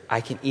here. I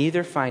can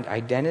either find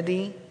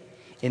identity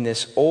in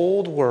this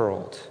old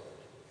world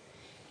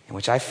in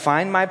which I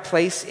find my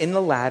place in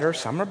the ladder.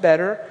 Some are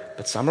better,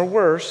 but some are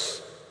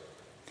worse.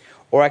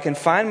 Or I can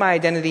find my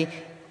identity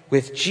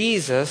with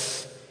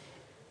Jesus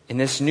in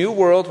this new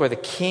world where the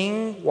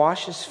King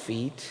washes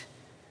feet,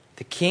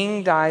 the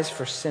King dies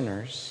for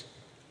sinners.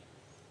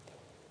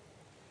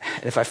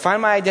 And if I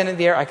find my identity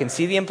there, I can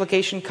see the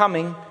implication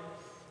coming.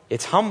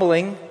 It's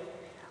humbling.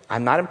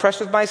 I'm not impressed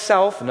with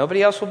myself.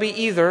 Nobody else will be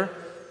either.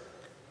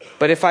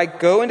 But if I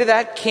go into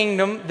that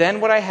kingdom,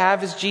 then what I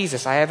have is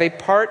Jesus. I have a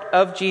part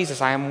of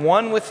Jesus. I am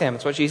one with him.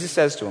 That's what Jesus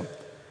says to him.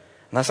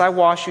 Unless I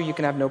wash you, you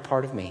can have no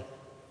part of me.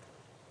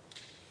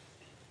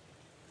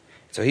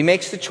 So he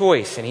makes the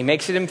choice, and he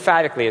makes it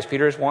emphatically, as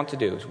Peter is wont to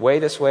do. It's way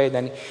this way,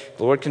 then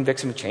the Lord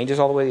convicts him and changes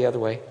all the way the other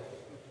way.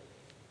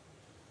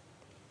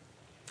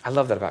 I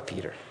love that about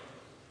Peter.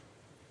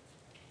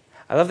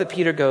 I love that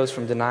Peter goes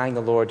from denying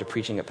the Lord to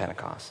preaching at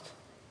Pentecost.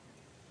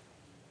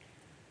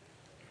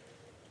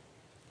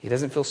 He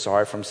doesn't feel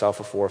sorry for himself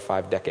for 4 or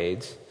 5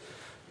 decades.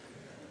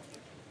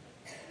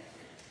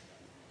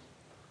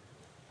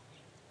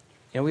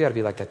 We ought to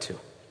be like that too.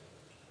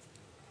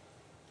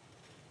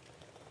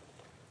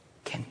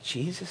 Can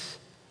Jesus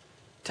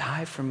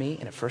die for me?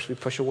 And at first we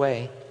push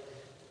away.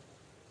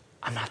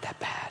 I'm not that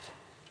bad.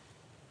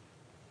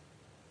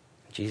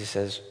 Jesus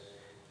says,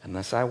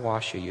 unless I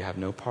wash you, you have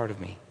no part of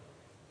me.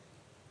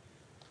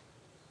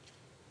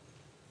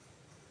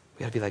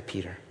 We ought to be like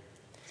Peter.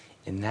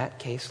 In that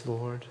case,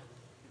 Lord,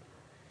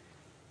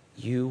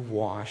 you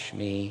wash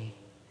me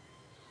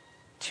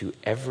to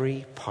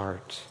every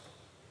part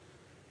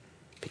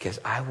because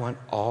I want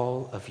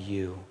all of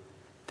you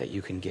that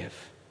you can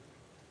give.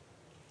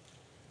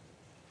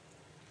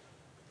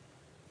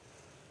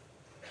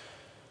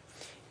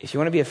 If you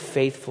want to be a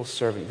faithful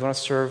servant, if you want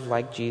to serve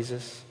like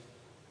Jesus,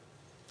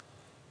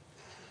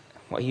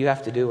 what you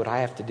have to do, what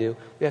I have to do,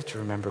 we have to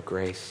remember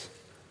grace.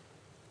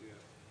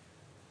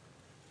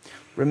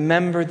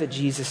 Remember that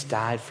Jesus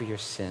died for your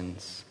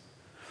sins.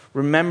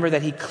 Remember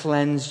that he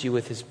cleansed you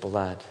with his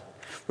blood.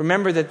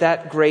 Remember that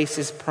that grace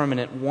is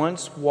permanent.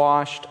 Once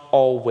washed,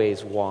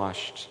 always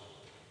washed.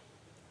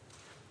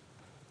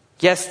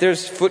 Yes,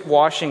 there's foot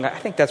washing. I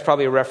think that's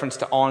probably a reference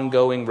to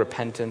ongoing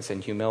repentance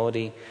and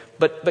humility.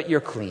 But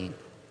you're clean.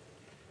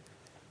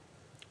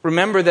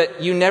 Remember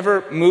that you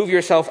never move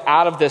yourself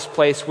out of this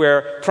place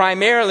where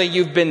primarily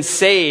you've been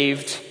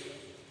saved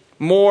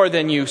more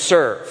than you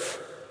serve.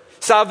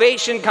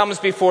 Salvation comes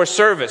before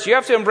service. You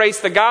have to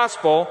embrace the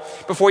gospel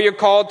before you're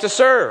called to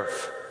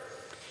serve.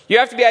 You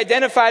have to be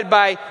identified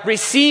by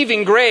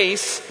receiving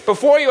grace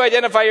before you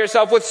identify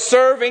yourself with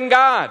serving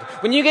God.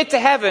 When you get to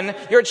heaven,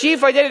 your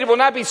chief identity will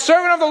not be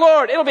servant of the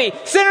Lord. It'll be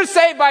sinner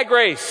saved by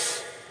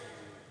grace.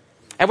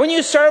 And when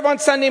you serve on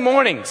Sunday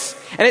mornings,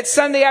 and it's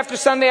Sunday after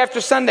Sunday after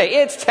Sunday,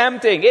 it's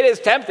tempting. It is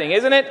tempting,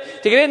 isn't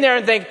it? To get in there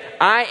and think,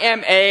 I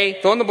am a,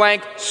 fill in the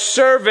blank,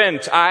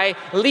 servant. I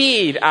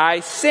lead, I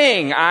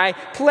sing, I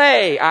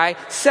play, I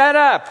set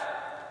up,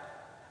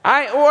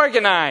 I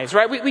organize,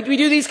 right? We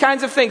do these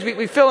kinds of things.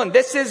 We fill in,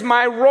 this is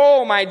my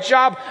role, my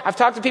job. I've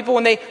talked to people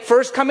when they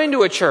first come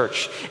into a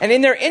church, and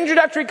in their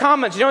introductory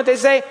comments, you know what they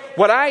say?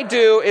 What I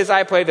do is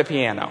I play the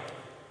piano.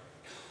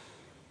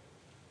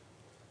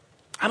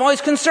 I'm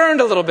always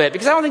concerned a little bit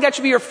because I don't think that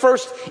should be your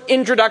first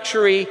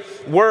introductory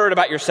word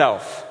about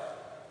yourself.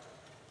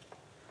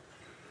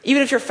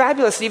 Even if you're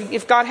fabulous, even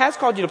if God has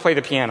called you to play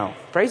the piano,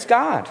 praise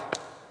God.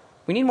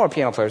 We need more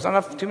piano players. Not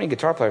enough, too many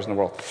guitar players in the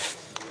world.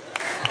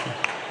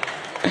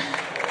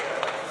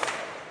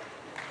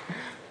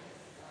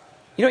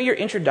 Your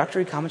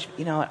introductory comments,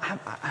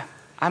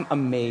 I'm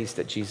amazed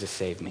that Jesus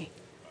saved me.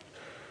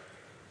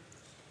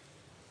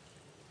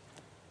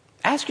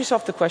 Ask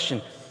yourself the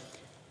question,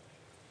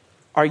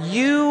 are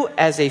you,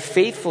 as a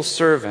faithful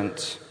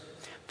servant,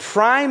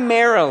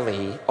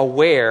 primarily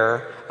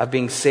aware of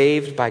being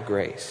saved by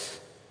grace?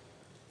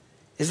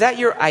 Is that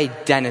your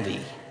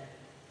identity?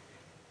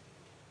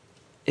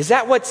 Is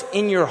that what's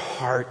in your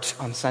heart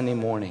on Sunday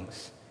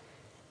mornings?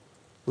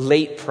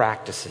 Late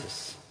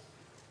practices,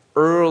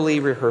 early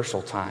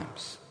rehearsal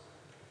times,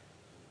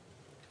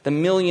 the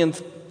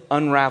millionth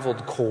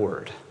unraveled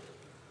chord.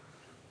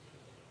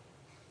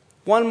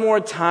 One more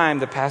time,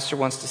 the pastor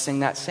wants to sing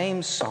that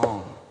same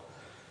song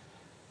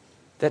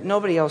that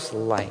nobody else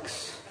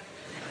likes,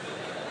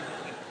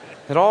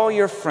 that all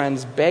your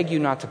friends beg you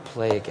not to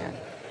play again,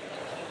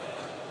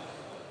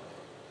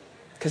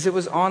 because it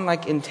was on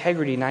like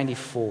Integrity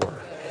 94.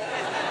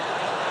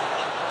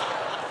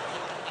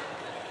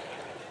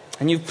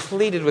 And you've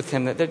pleaded with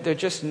him that they're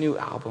just new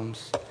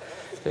albums.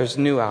 There's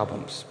new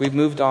albums. We've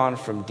moved on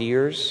from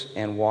Deers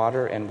and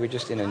Water, and we're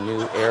just in a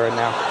new era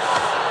now.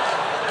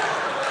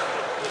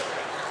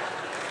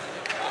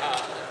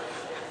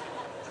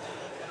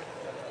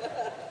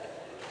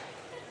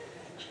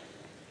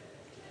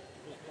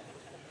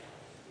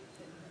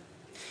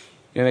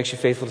 You know what makes you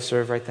faithful to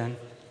serve right then?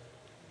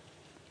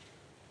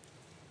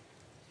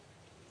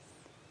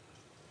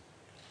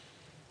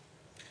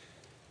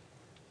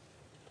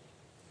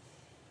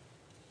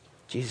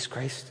 Jesus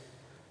Christ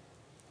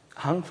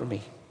hung for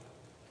me.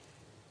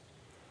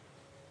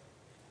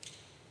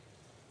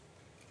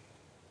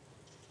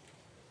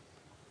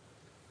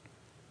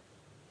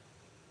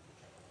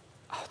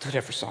 I'll do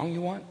whatever song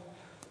you want.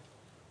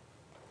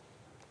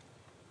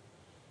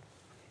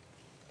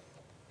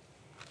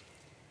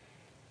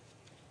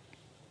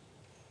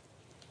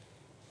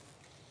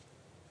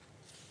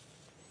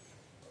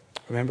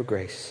 Remember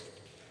grace.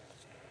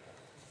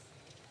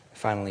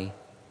 Finally,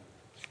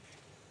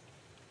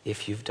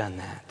 if you've done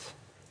that,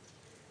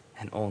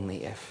 and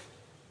only if,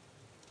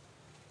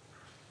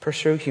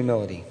 pursue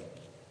humility.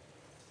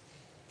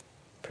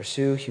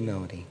 Pursue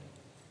humility.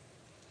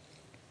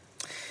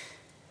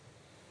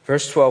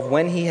 Verse 12,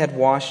 when he had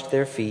washed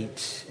their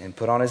feet and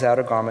put on his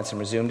outer garments and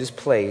resumed his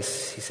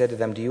place, he said to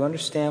them, do you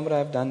understand what I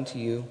have done to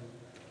you?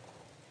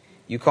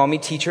 You call me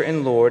teacher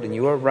and Lord, and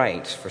you are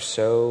right, for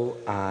so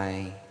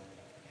I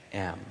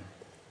am.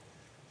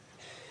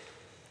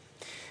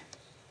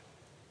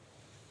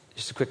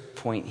 Just a quick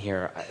point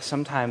here.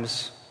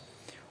 Sometimes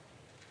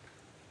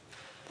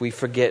we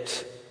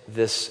forget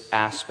this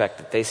aspect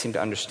that they seem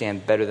to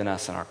understand better than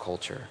us in our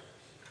culture.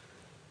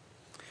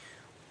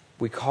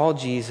 We call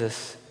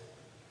Jesus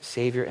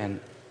Savior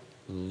and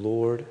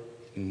Lord,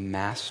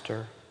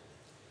 Master,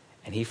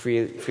 and he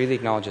freely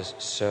acknowledges,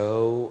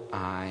 so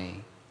I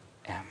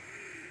am.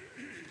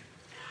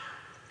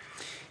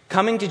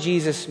 Coming to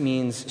Jesus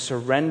means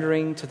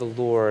surrendering to the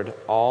Lord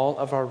all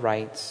of our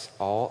rights,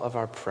 all of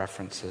our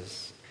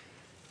preferences.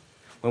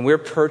 When we're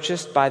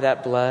purchased by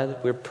that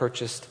blood, we're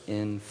purchased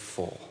in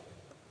full.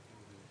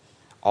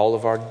 All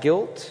of our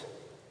guilt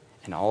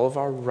and all of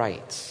our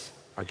rights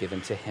are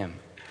given to him.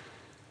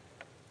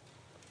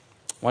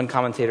 One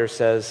commentator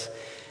says,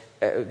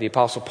 the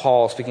Apostle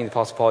Paul, speaking of the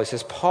Apostle Paul, he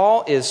says,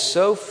 Paul is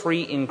so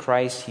free in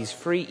Christ, he's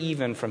free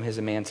even from his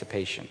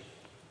emancipation.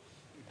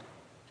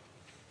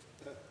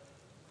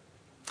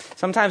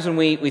 Sometimes when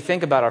we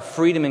think about our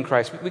freedom in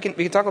Christ, we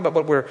can talk about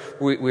what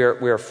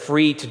we're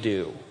free to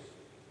do.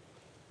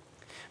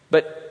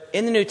 But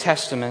in the New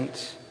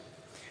Testament,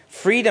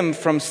 freedom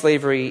from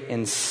slavery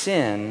in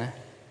sin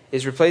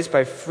is replaced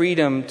by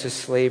freedom to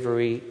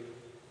slavery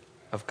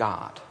of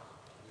God.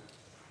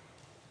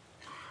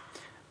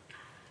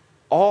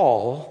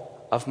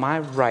 All of my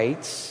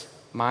rights,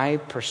 my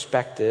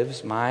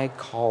perspectives, my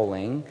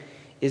calling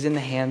is in the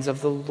hands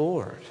of the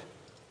Lord.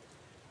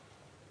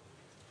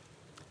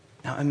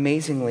 Now,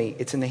 amazingly,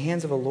 it's in the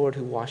hands of a Lord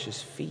who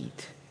washes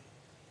feet.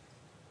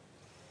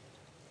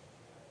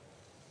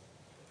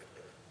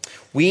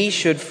 We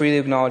should freely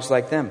acknowledge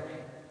like them,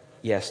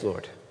 yes,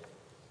 Lord,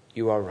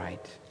 you are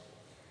right.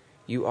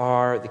 You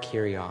are the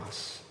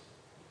Kyrios.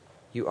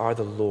 You are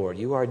the Lord.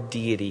 You are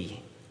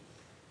deity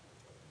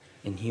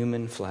in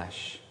human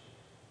flesh.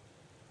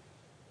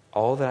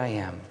 All that I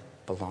am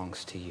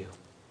belongs to you.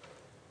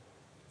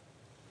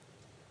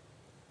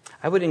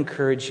 I would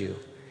encourage you,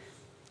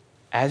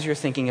 as you're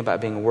thinking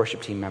about being a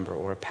worship team member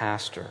or a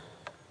pastor,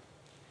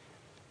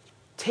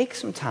 take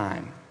some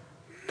time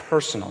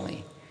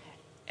personally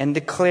and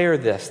declare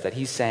this, that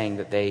he's saying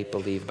that they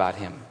believe about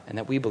him and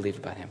that we believe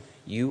about him.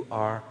 You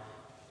are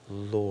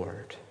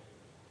Lord.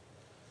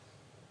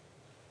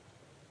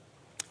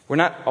 We're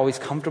not always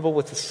comfortable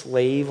with the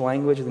slave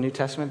language of the New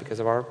Testament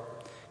because of our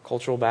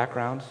cultural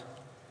backgrounds.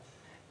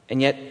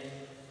 And yet,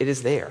 it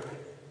is there.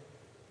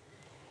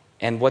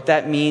 And what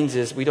that means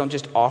is we don't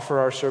just offer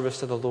our service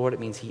to the Lord. It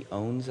means he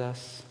owns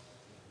us.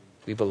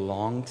 We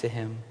belong to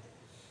him.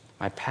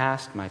 My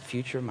past, my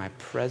future, my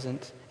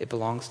present, it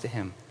belongs to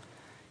him.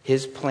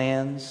 His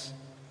plans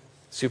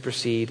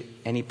supersede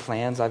any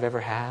plans I've ever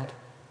had.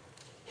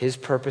 His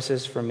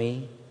purposes for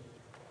me,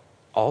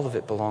 all of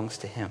it belongs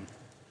to him.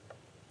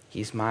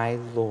 He's my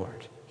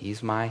Lord.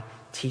 He's my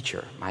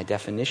teacher. My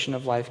definition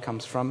of life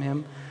comes from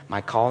him.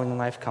 My calling in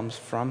life comes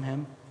from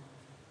him.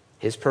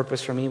 His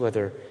purpose for me,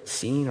 whether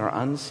seen or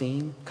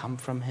unseen, come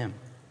from him.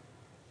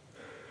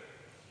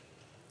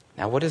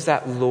 Now, what does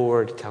that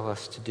Lord tell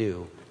us to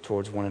do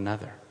towards one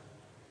another?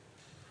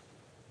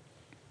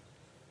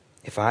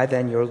 If I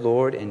then, your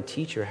Lord and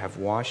teacher, have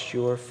washed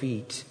your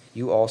feet,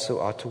 you also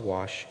ought to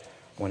wash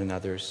one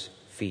another's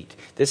feet.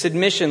 This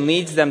admission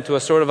leads them to a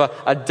sort of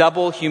a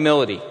double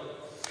humility.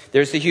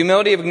 There's the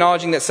humility of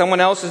acknowledging that someone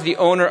else is the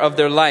owner of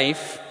their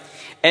life.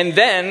 And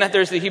then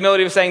there's the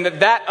humility of saying that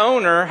that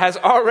owner has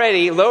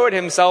already lowered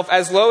himself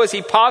as low as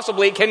he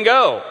possibly can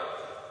go.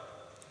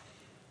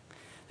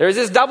 There's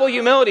this double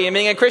humility in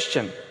being a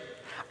Christian.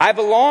 I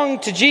belong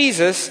to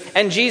Jesus,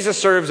 and Jesus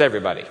serves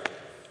everybody.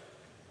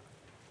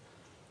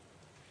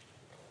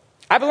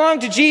 I belong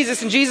to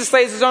Jesus, and Jesus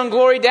lays his own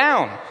glory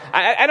down.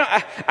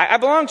 I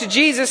belong to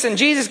Jesus, and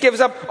Jesus gives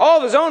up all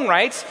of his own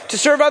rights to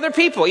serve other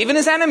people, even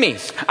his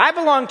enemies. I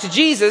belong to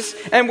Jesus,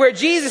 and where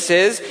Jesus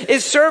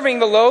is serving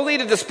the lowly,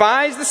 to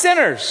despise the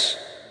sinners.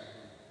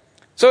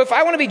 So if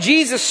I want to be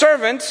Jesus'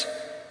 servant,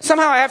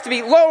 somehow I have to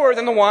be lower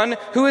than the one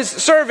who is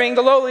serving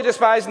the lowly,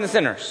 despised, and the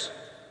sinners.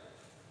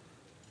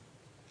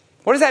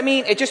 What does that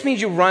mean? It just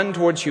means you run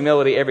towards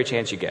humility every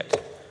chance you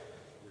get.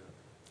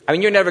 I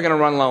mean, you're never going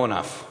to run low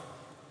enough.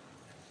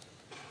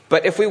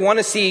 But if we want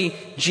to see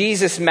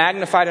Jesus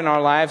magnified in our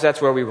lives,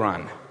 that's where we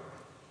run.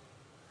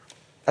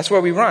 That's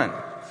where we run.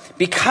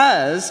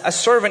 Because a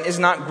servant is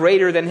not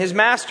greater than his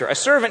master. A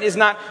servant is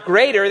not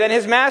greater than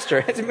his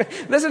master.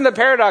 Listen to the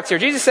paradox here.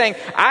 Jesus is saying,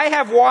 I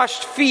have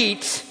washed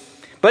feet,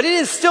 but it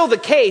is still the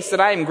case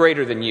that I am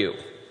greater than you.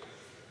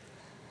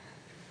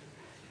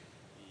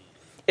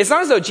 It's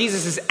not as though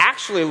Jesus is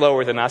actually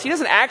lower than us. He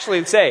doesn't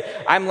actually say,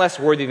 I'm less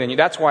worthy than you.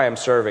 That's why I'm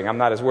serving. I'm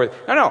not as worthy.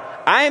 No.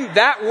 I'm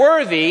that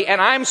worthy and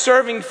I'm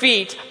serving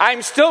feet.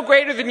 I'm still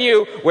greater than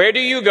you. Where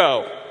do you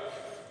go?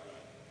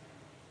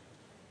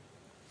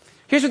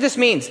 Here's what this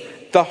means.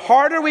 The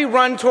harder we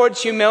run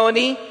towards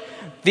humility,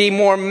 the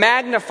more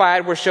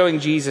magnified we're showing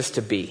Jesus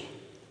to be.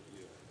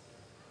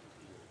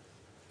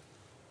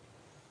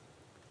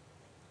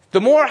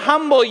 The more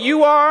humble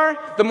you are,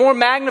 the more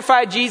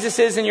magnified Jesus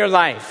is in your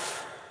life.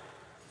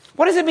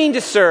 What does it mean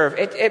to serve?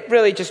 It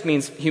really just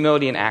means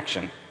humility in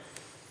action.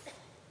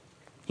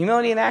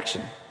 Humility in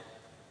action.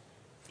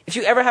 If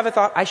you ever have a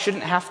thought, I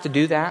shouldn't have to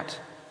do that,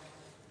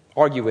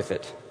 argue with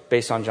it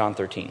based on John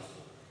 13.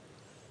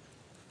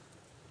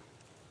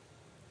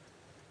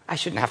 I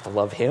shouldn't have to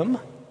love him.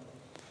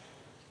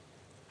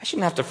 I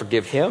shouldn't have to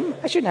forgive him.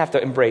 I shouldn't have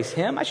to embrace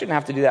him. I shouldn't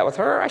have to do that with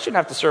her. I shouldn't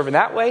have to serve in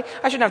that way.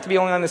 I shouldn't have to be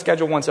only on the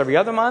schedule once every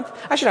other month.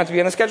 I shouldn't have to be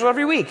on the schedule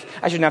every week.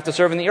 I shouldn't have to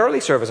serve in the early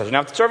service. I shouldn't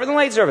have to serve in the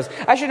late service.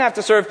 I shouldn't have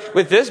to serve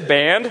with this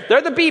band.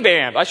 They're the B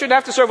band. I shouldn't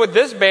have to serve with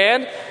this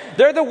band.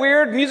 They're the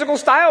weird musical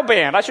style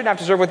band. I shouldn't have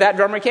to serve with that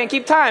drummer. He can't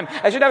keep time.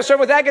 I shouldn't have to serve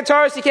with that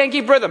guitarist. He can't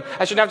keep rhythm.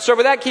 I shouldn't have to serve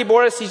with that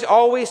keyboardist. He's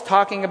always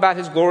talking about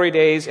his glory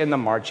days in the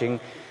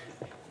marching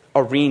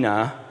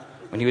arena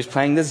when he was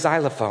playing the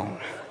xylophone.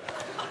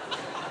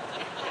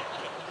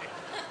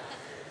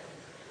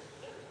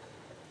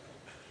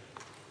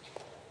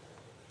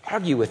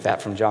 Argue with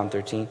that from John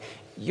 13.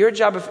 Your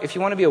job, if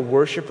you want to be a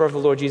worshiper of the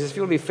Lord Jesus, if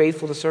you want to be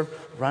faithful to serve,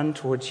 run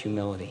towards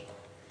humility.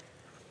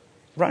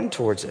 Run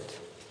towards it.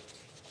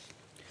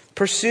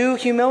 Pursue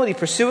humility.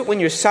 Pursue it when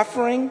you're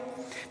suffering.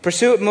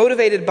 Pursue it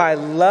motivated by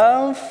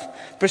love.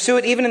 Pursue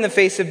it even in the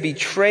face of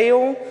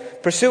betrayal.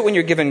 Pursue it when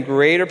you're given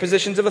greater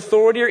positions of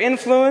authority or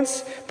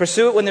influence.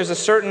 Pursue it when there's a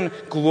certain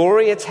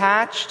glory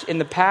attached in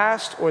the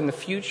past or in the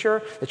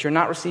future that you're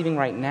not receiving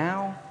right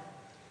now.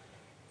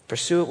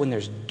 Pursue it when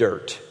there's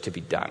dirt to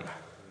be done.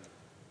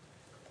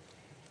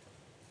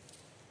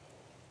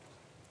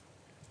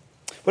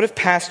 What if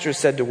pastors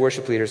said to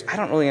worship leaders, I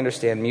don't really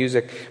understand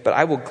music, but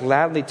I will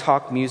gladly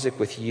talk music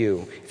with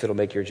you if it'll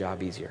make your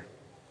job easier?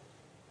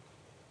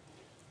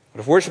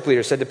 What if worship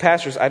leaders said to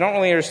pastors, I don't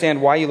really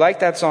understand why you like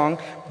that song,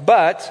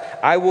 but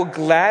I will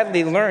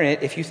gladly learn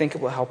it if you think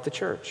it will help the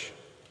church?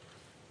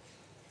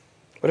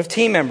 What if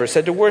team members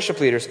said to worship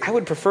leaders, I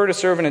would prefer to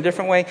serve in a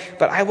different way,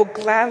 but I will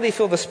gladly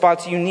fill the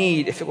spots you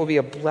need if it will be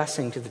a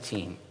blessing to the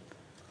team?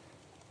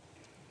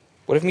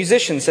 What if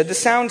musicians said to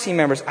sound team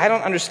members, I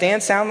don't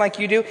understand sound like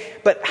you do,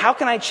 but how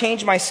can I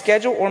change my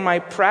schedule or my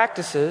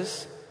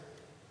practices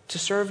to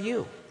serve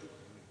you?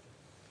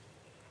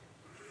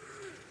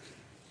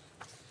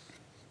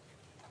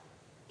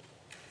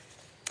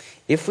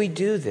 If we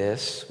do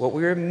this, what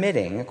we're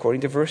admitting,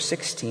 according to verse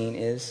 16,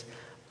 is,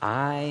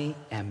 I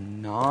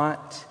am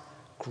not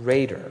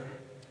greater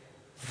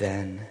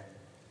than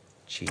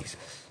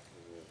Jesus.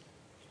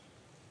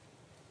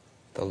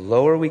 The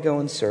lower we go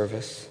in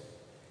service,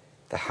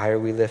 the higher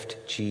we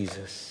lift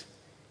Jesus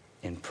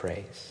in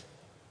praise.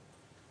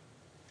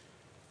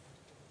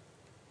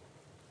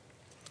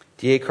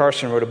 D.A.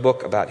 Carson wrote a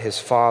book about his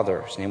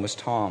father. His name was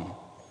Tom.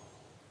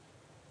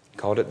 He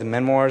called it The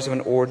Memoirs of an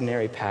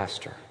Ordinary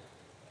Pastor.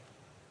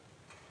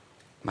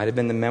 Might have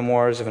been the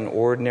memoirs of an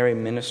ordinary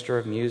minister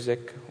of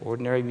music,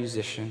 ordinary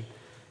musician,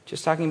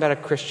 just talking about a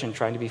Christian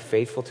trying to be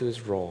faithful to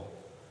his role.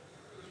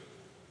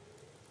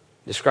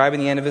 Describing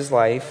the end of his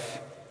life,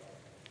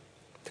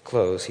 to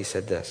close, he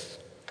said this.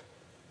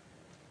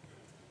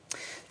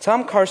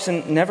 Tom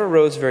Carson never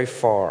rose very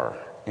far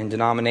in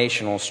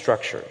denominational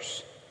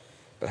structures,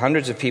 but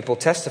hundreds of people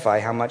testify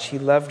how much he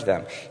loved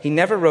them. He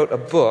never wrote a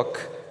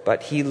book,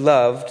 but he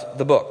loved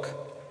the book.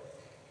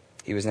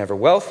 He was never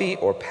wealthy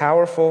or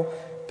powerful,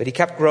 but he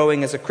kept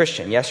growing as a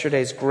Christian.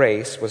 Yesterday's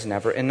grace was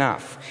never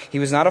enough. He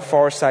was not a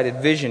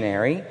far-sighted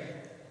visionary,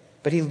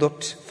 but he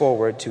looked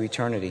forward to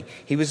eternity.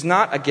 He was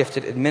not a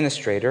gifted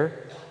administrator.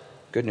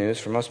 Good news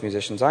for most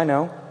musicians, I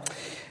know.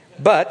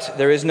 But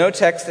there is no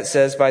text that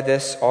says, by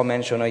this all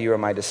men shall know you are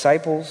my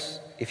disciples,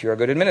 if you are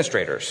good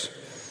administrators.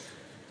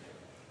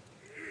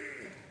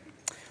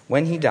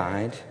 When he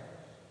died,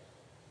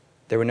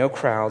 there were no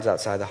crowds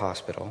outside the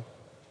hospital.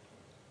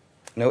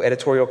 No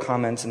editorial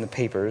comments in the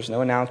papers,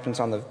 no announcements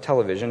on the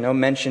television, no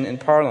mention in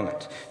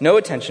Parliament, no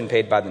attention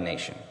paid by the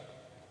nation.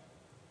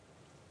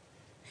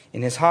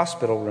 In his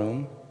hospital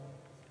room,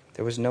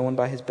 there was no one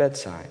by his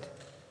bedside.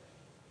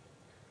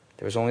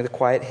 There was only the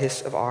quiet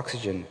hiss of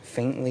oxygen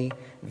faintly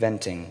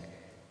venting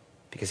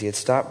because he had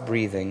stopped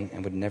breathing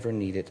and would never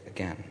need it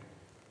again.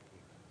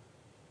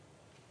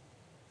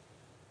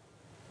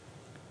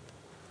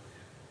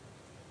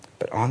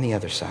 But on the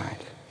other side,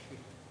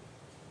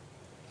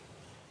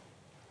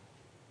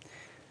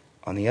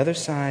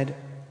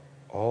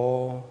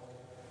 all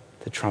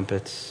the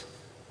trumpets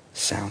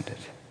sounded.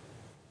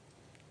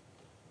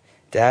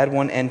 Dad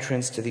won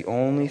entrance to the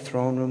only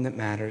throne room that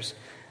matters,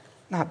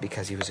 not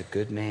because he was a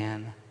good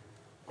man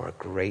or a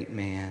great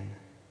man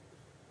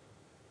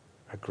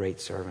or a great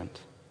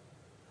servant.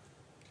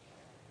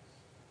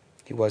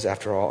 He was,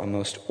 after all, a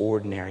most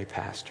ordinary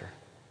pastor.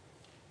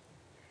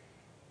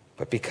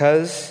 But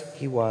because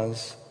he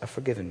was a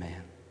forgiven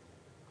man,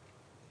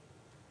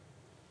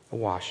 a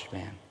washed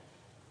man,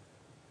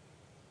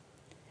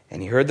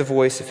 and he heard the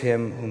voice of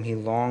him whom he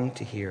longed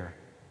to hear,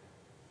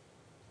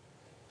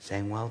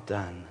 saying, "Well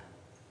done.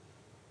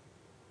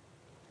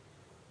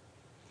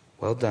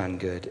 Well done,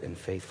 good and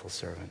faithful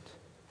servant.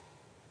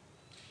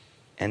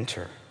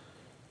 Enter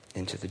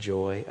into the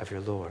joy of your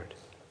Lord."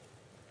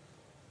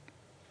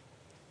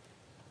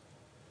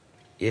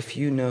 If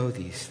you know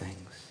these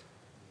things,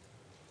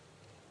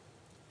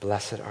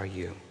 blessed are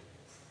you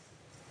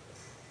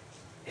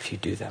if you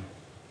do them.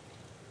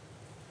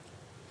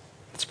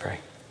 Let's pray.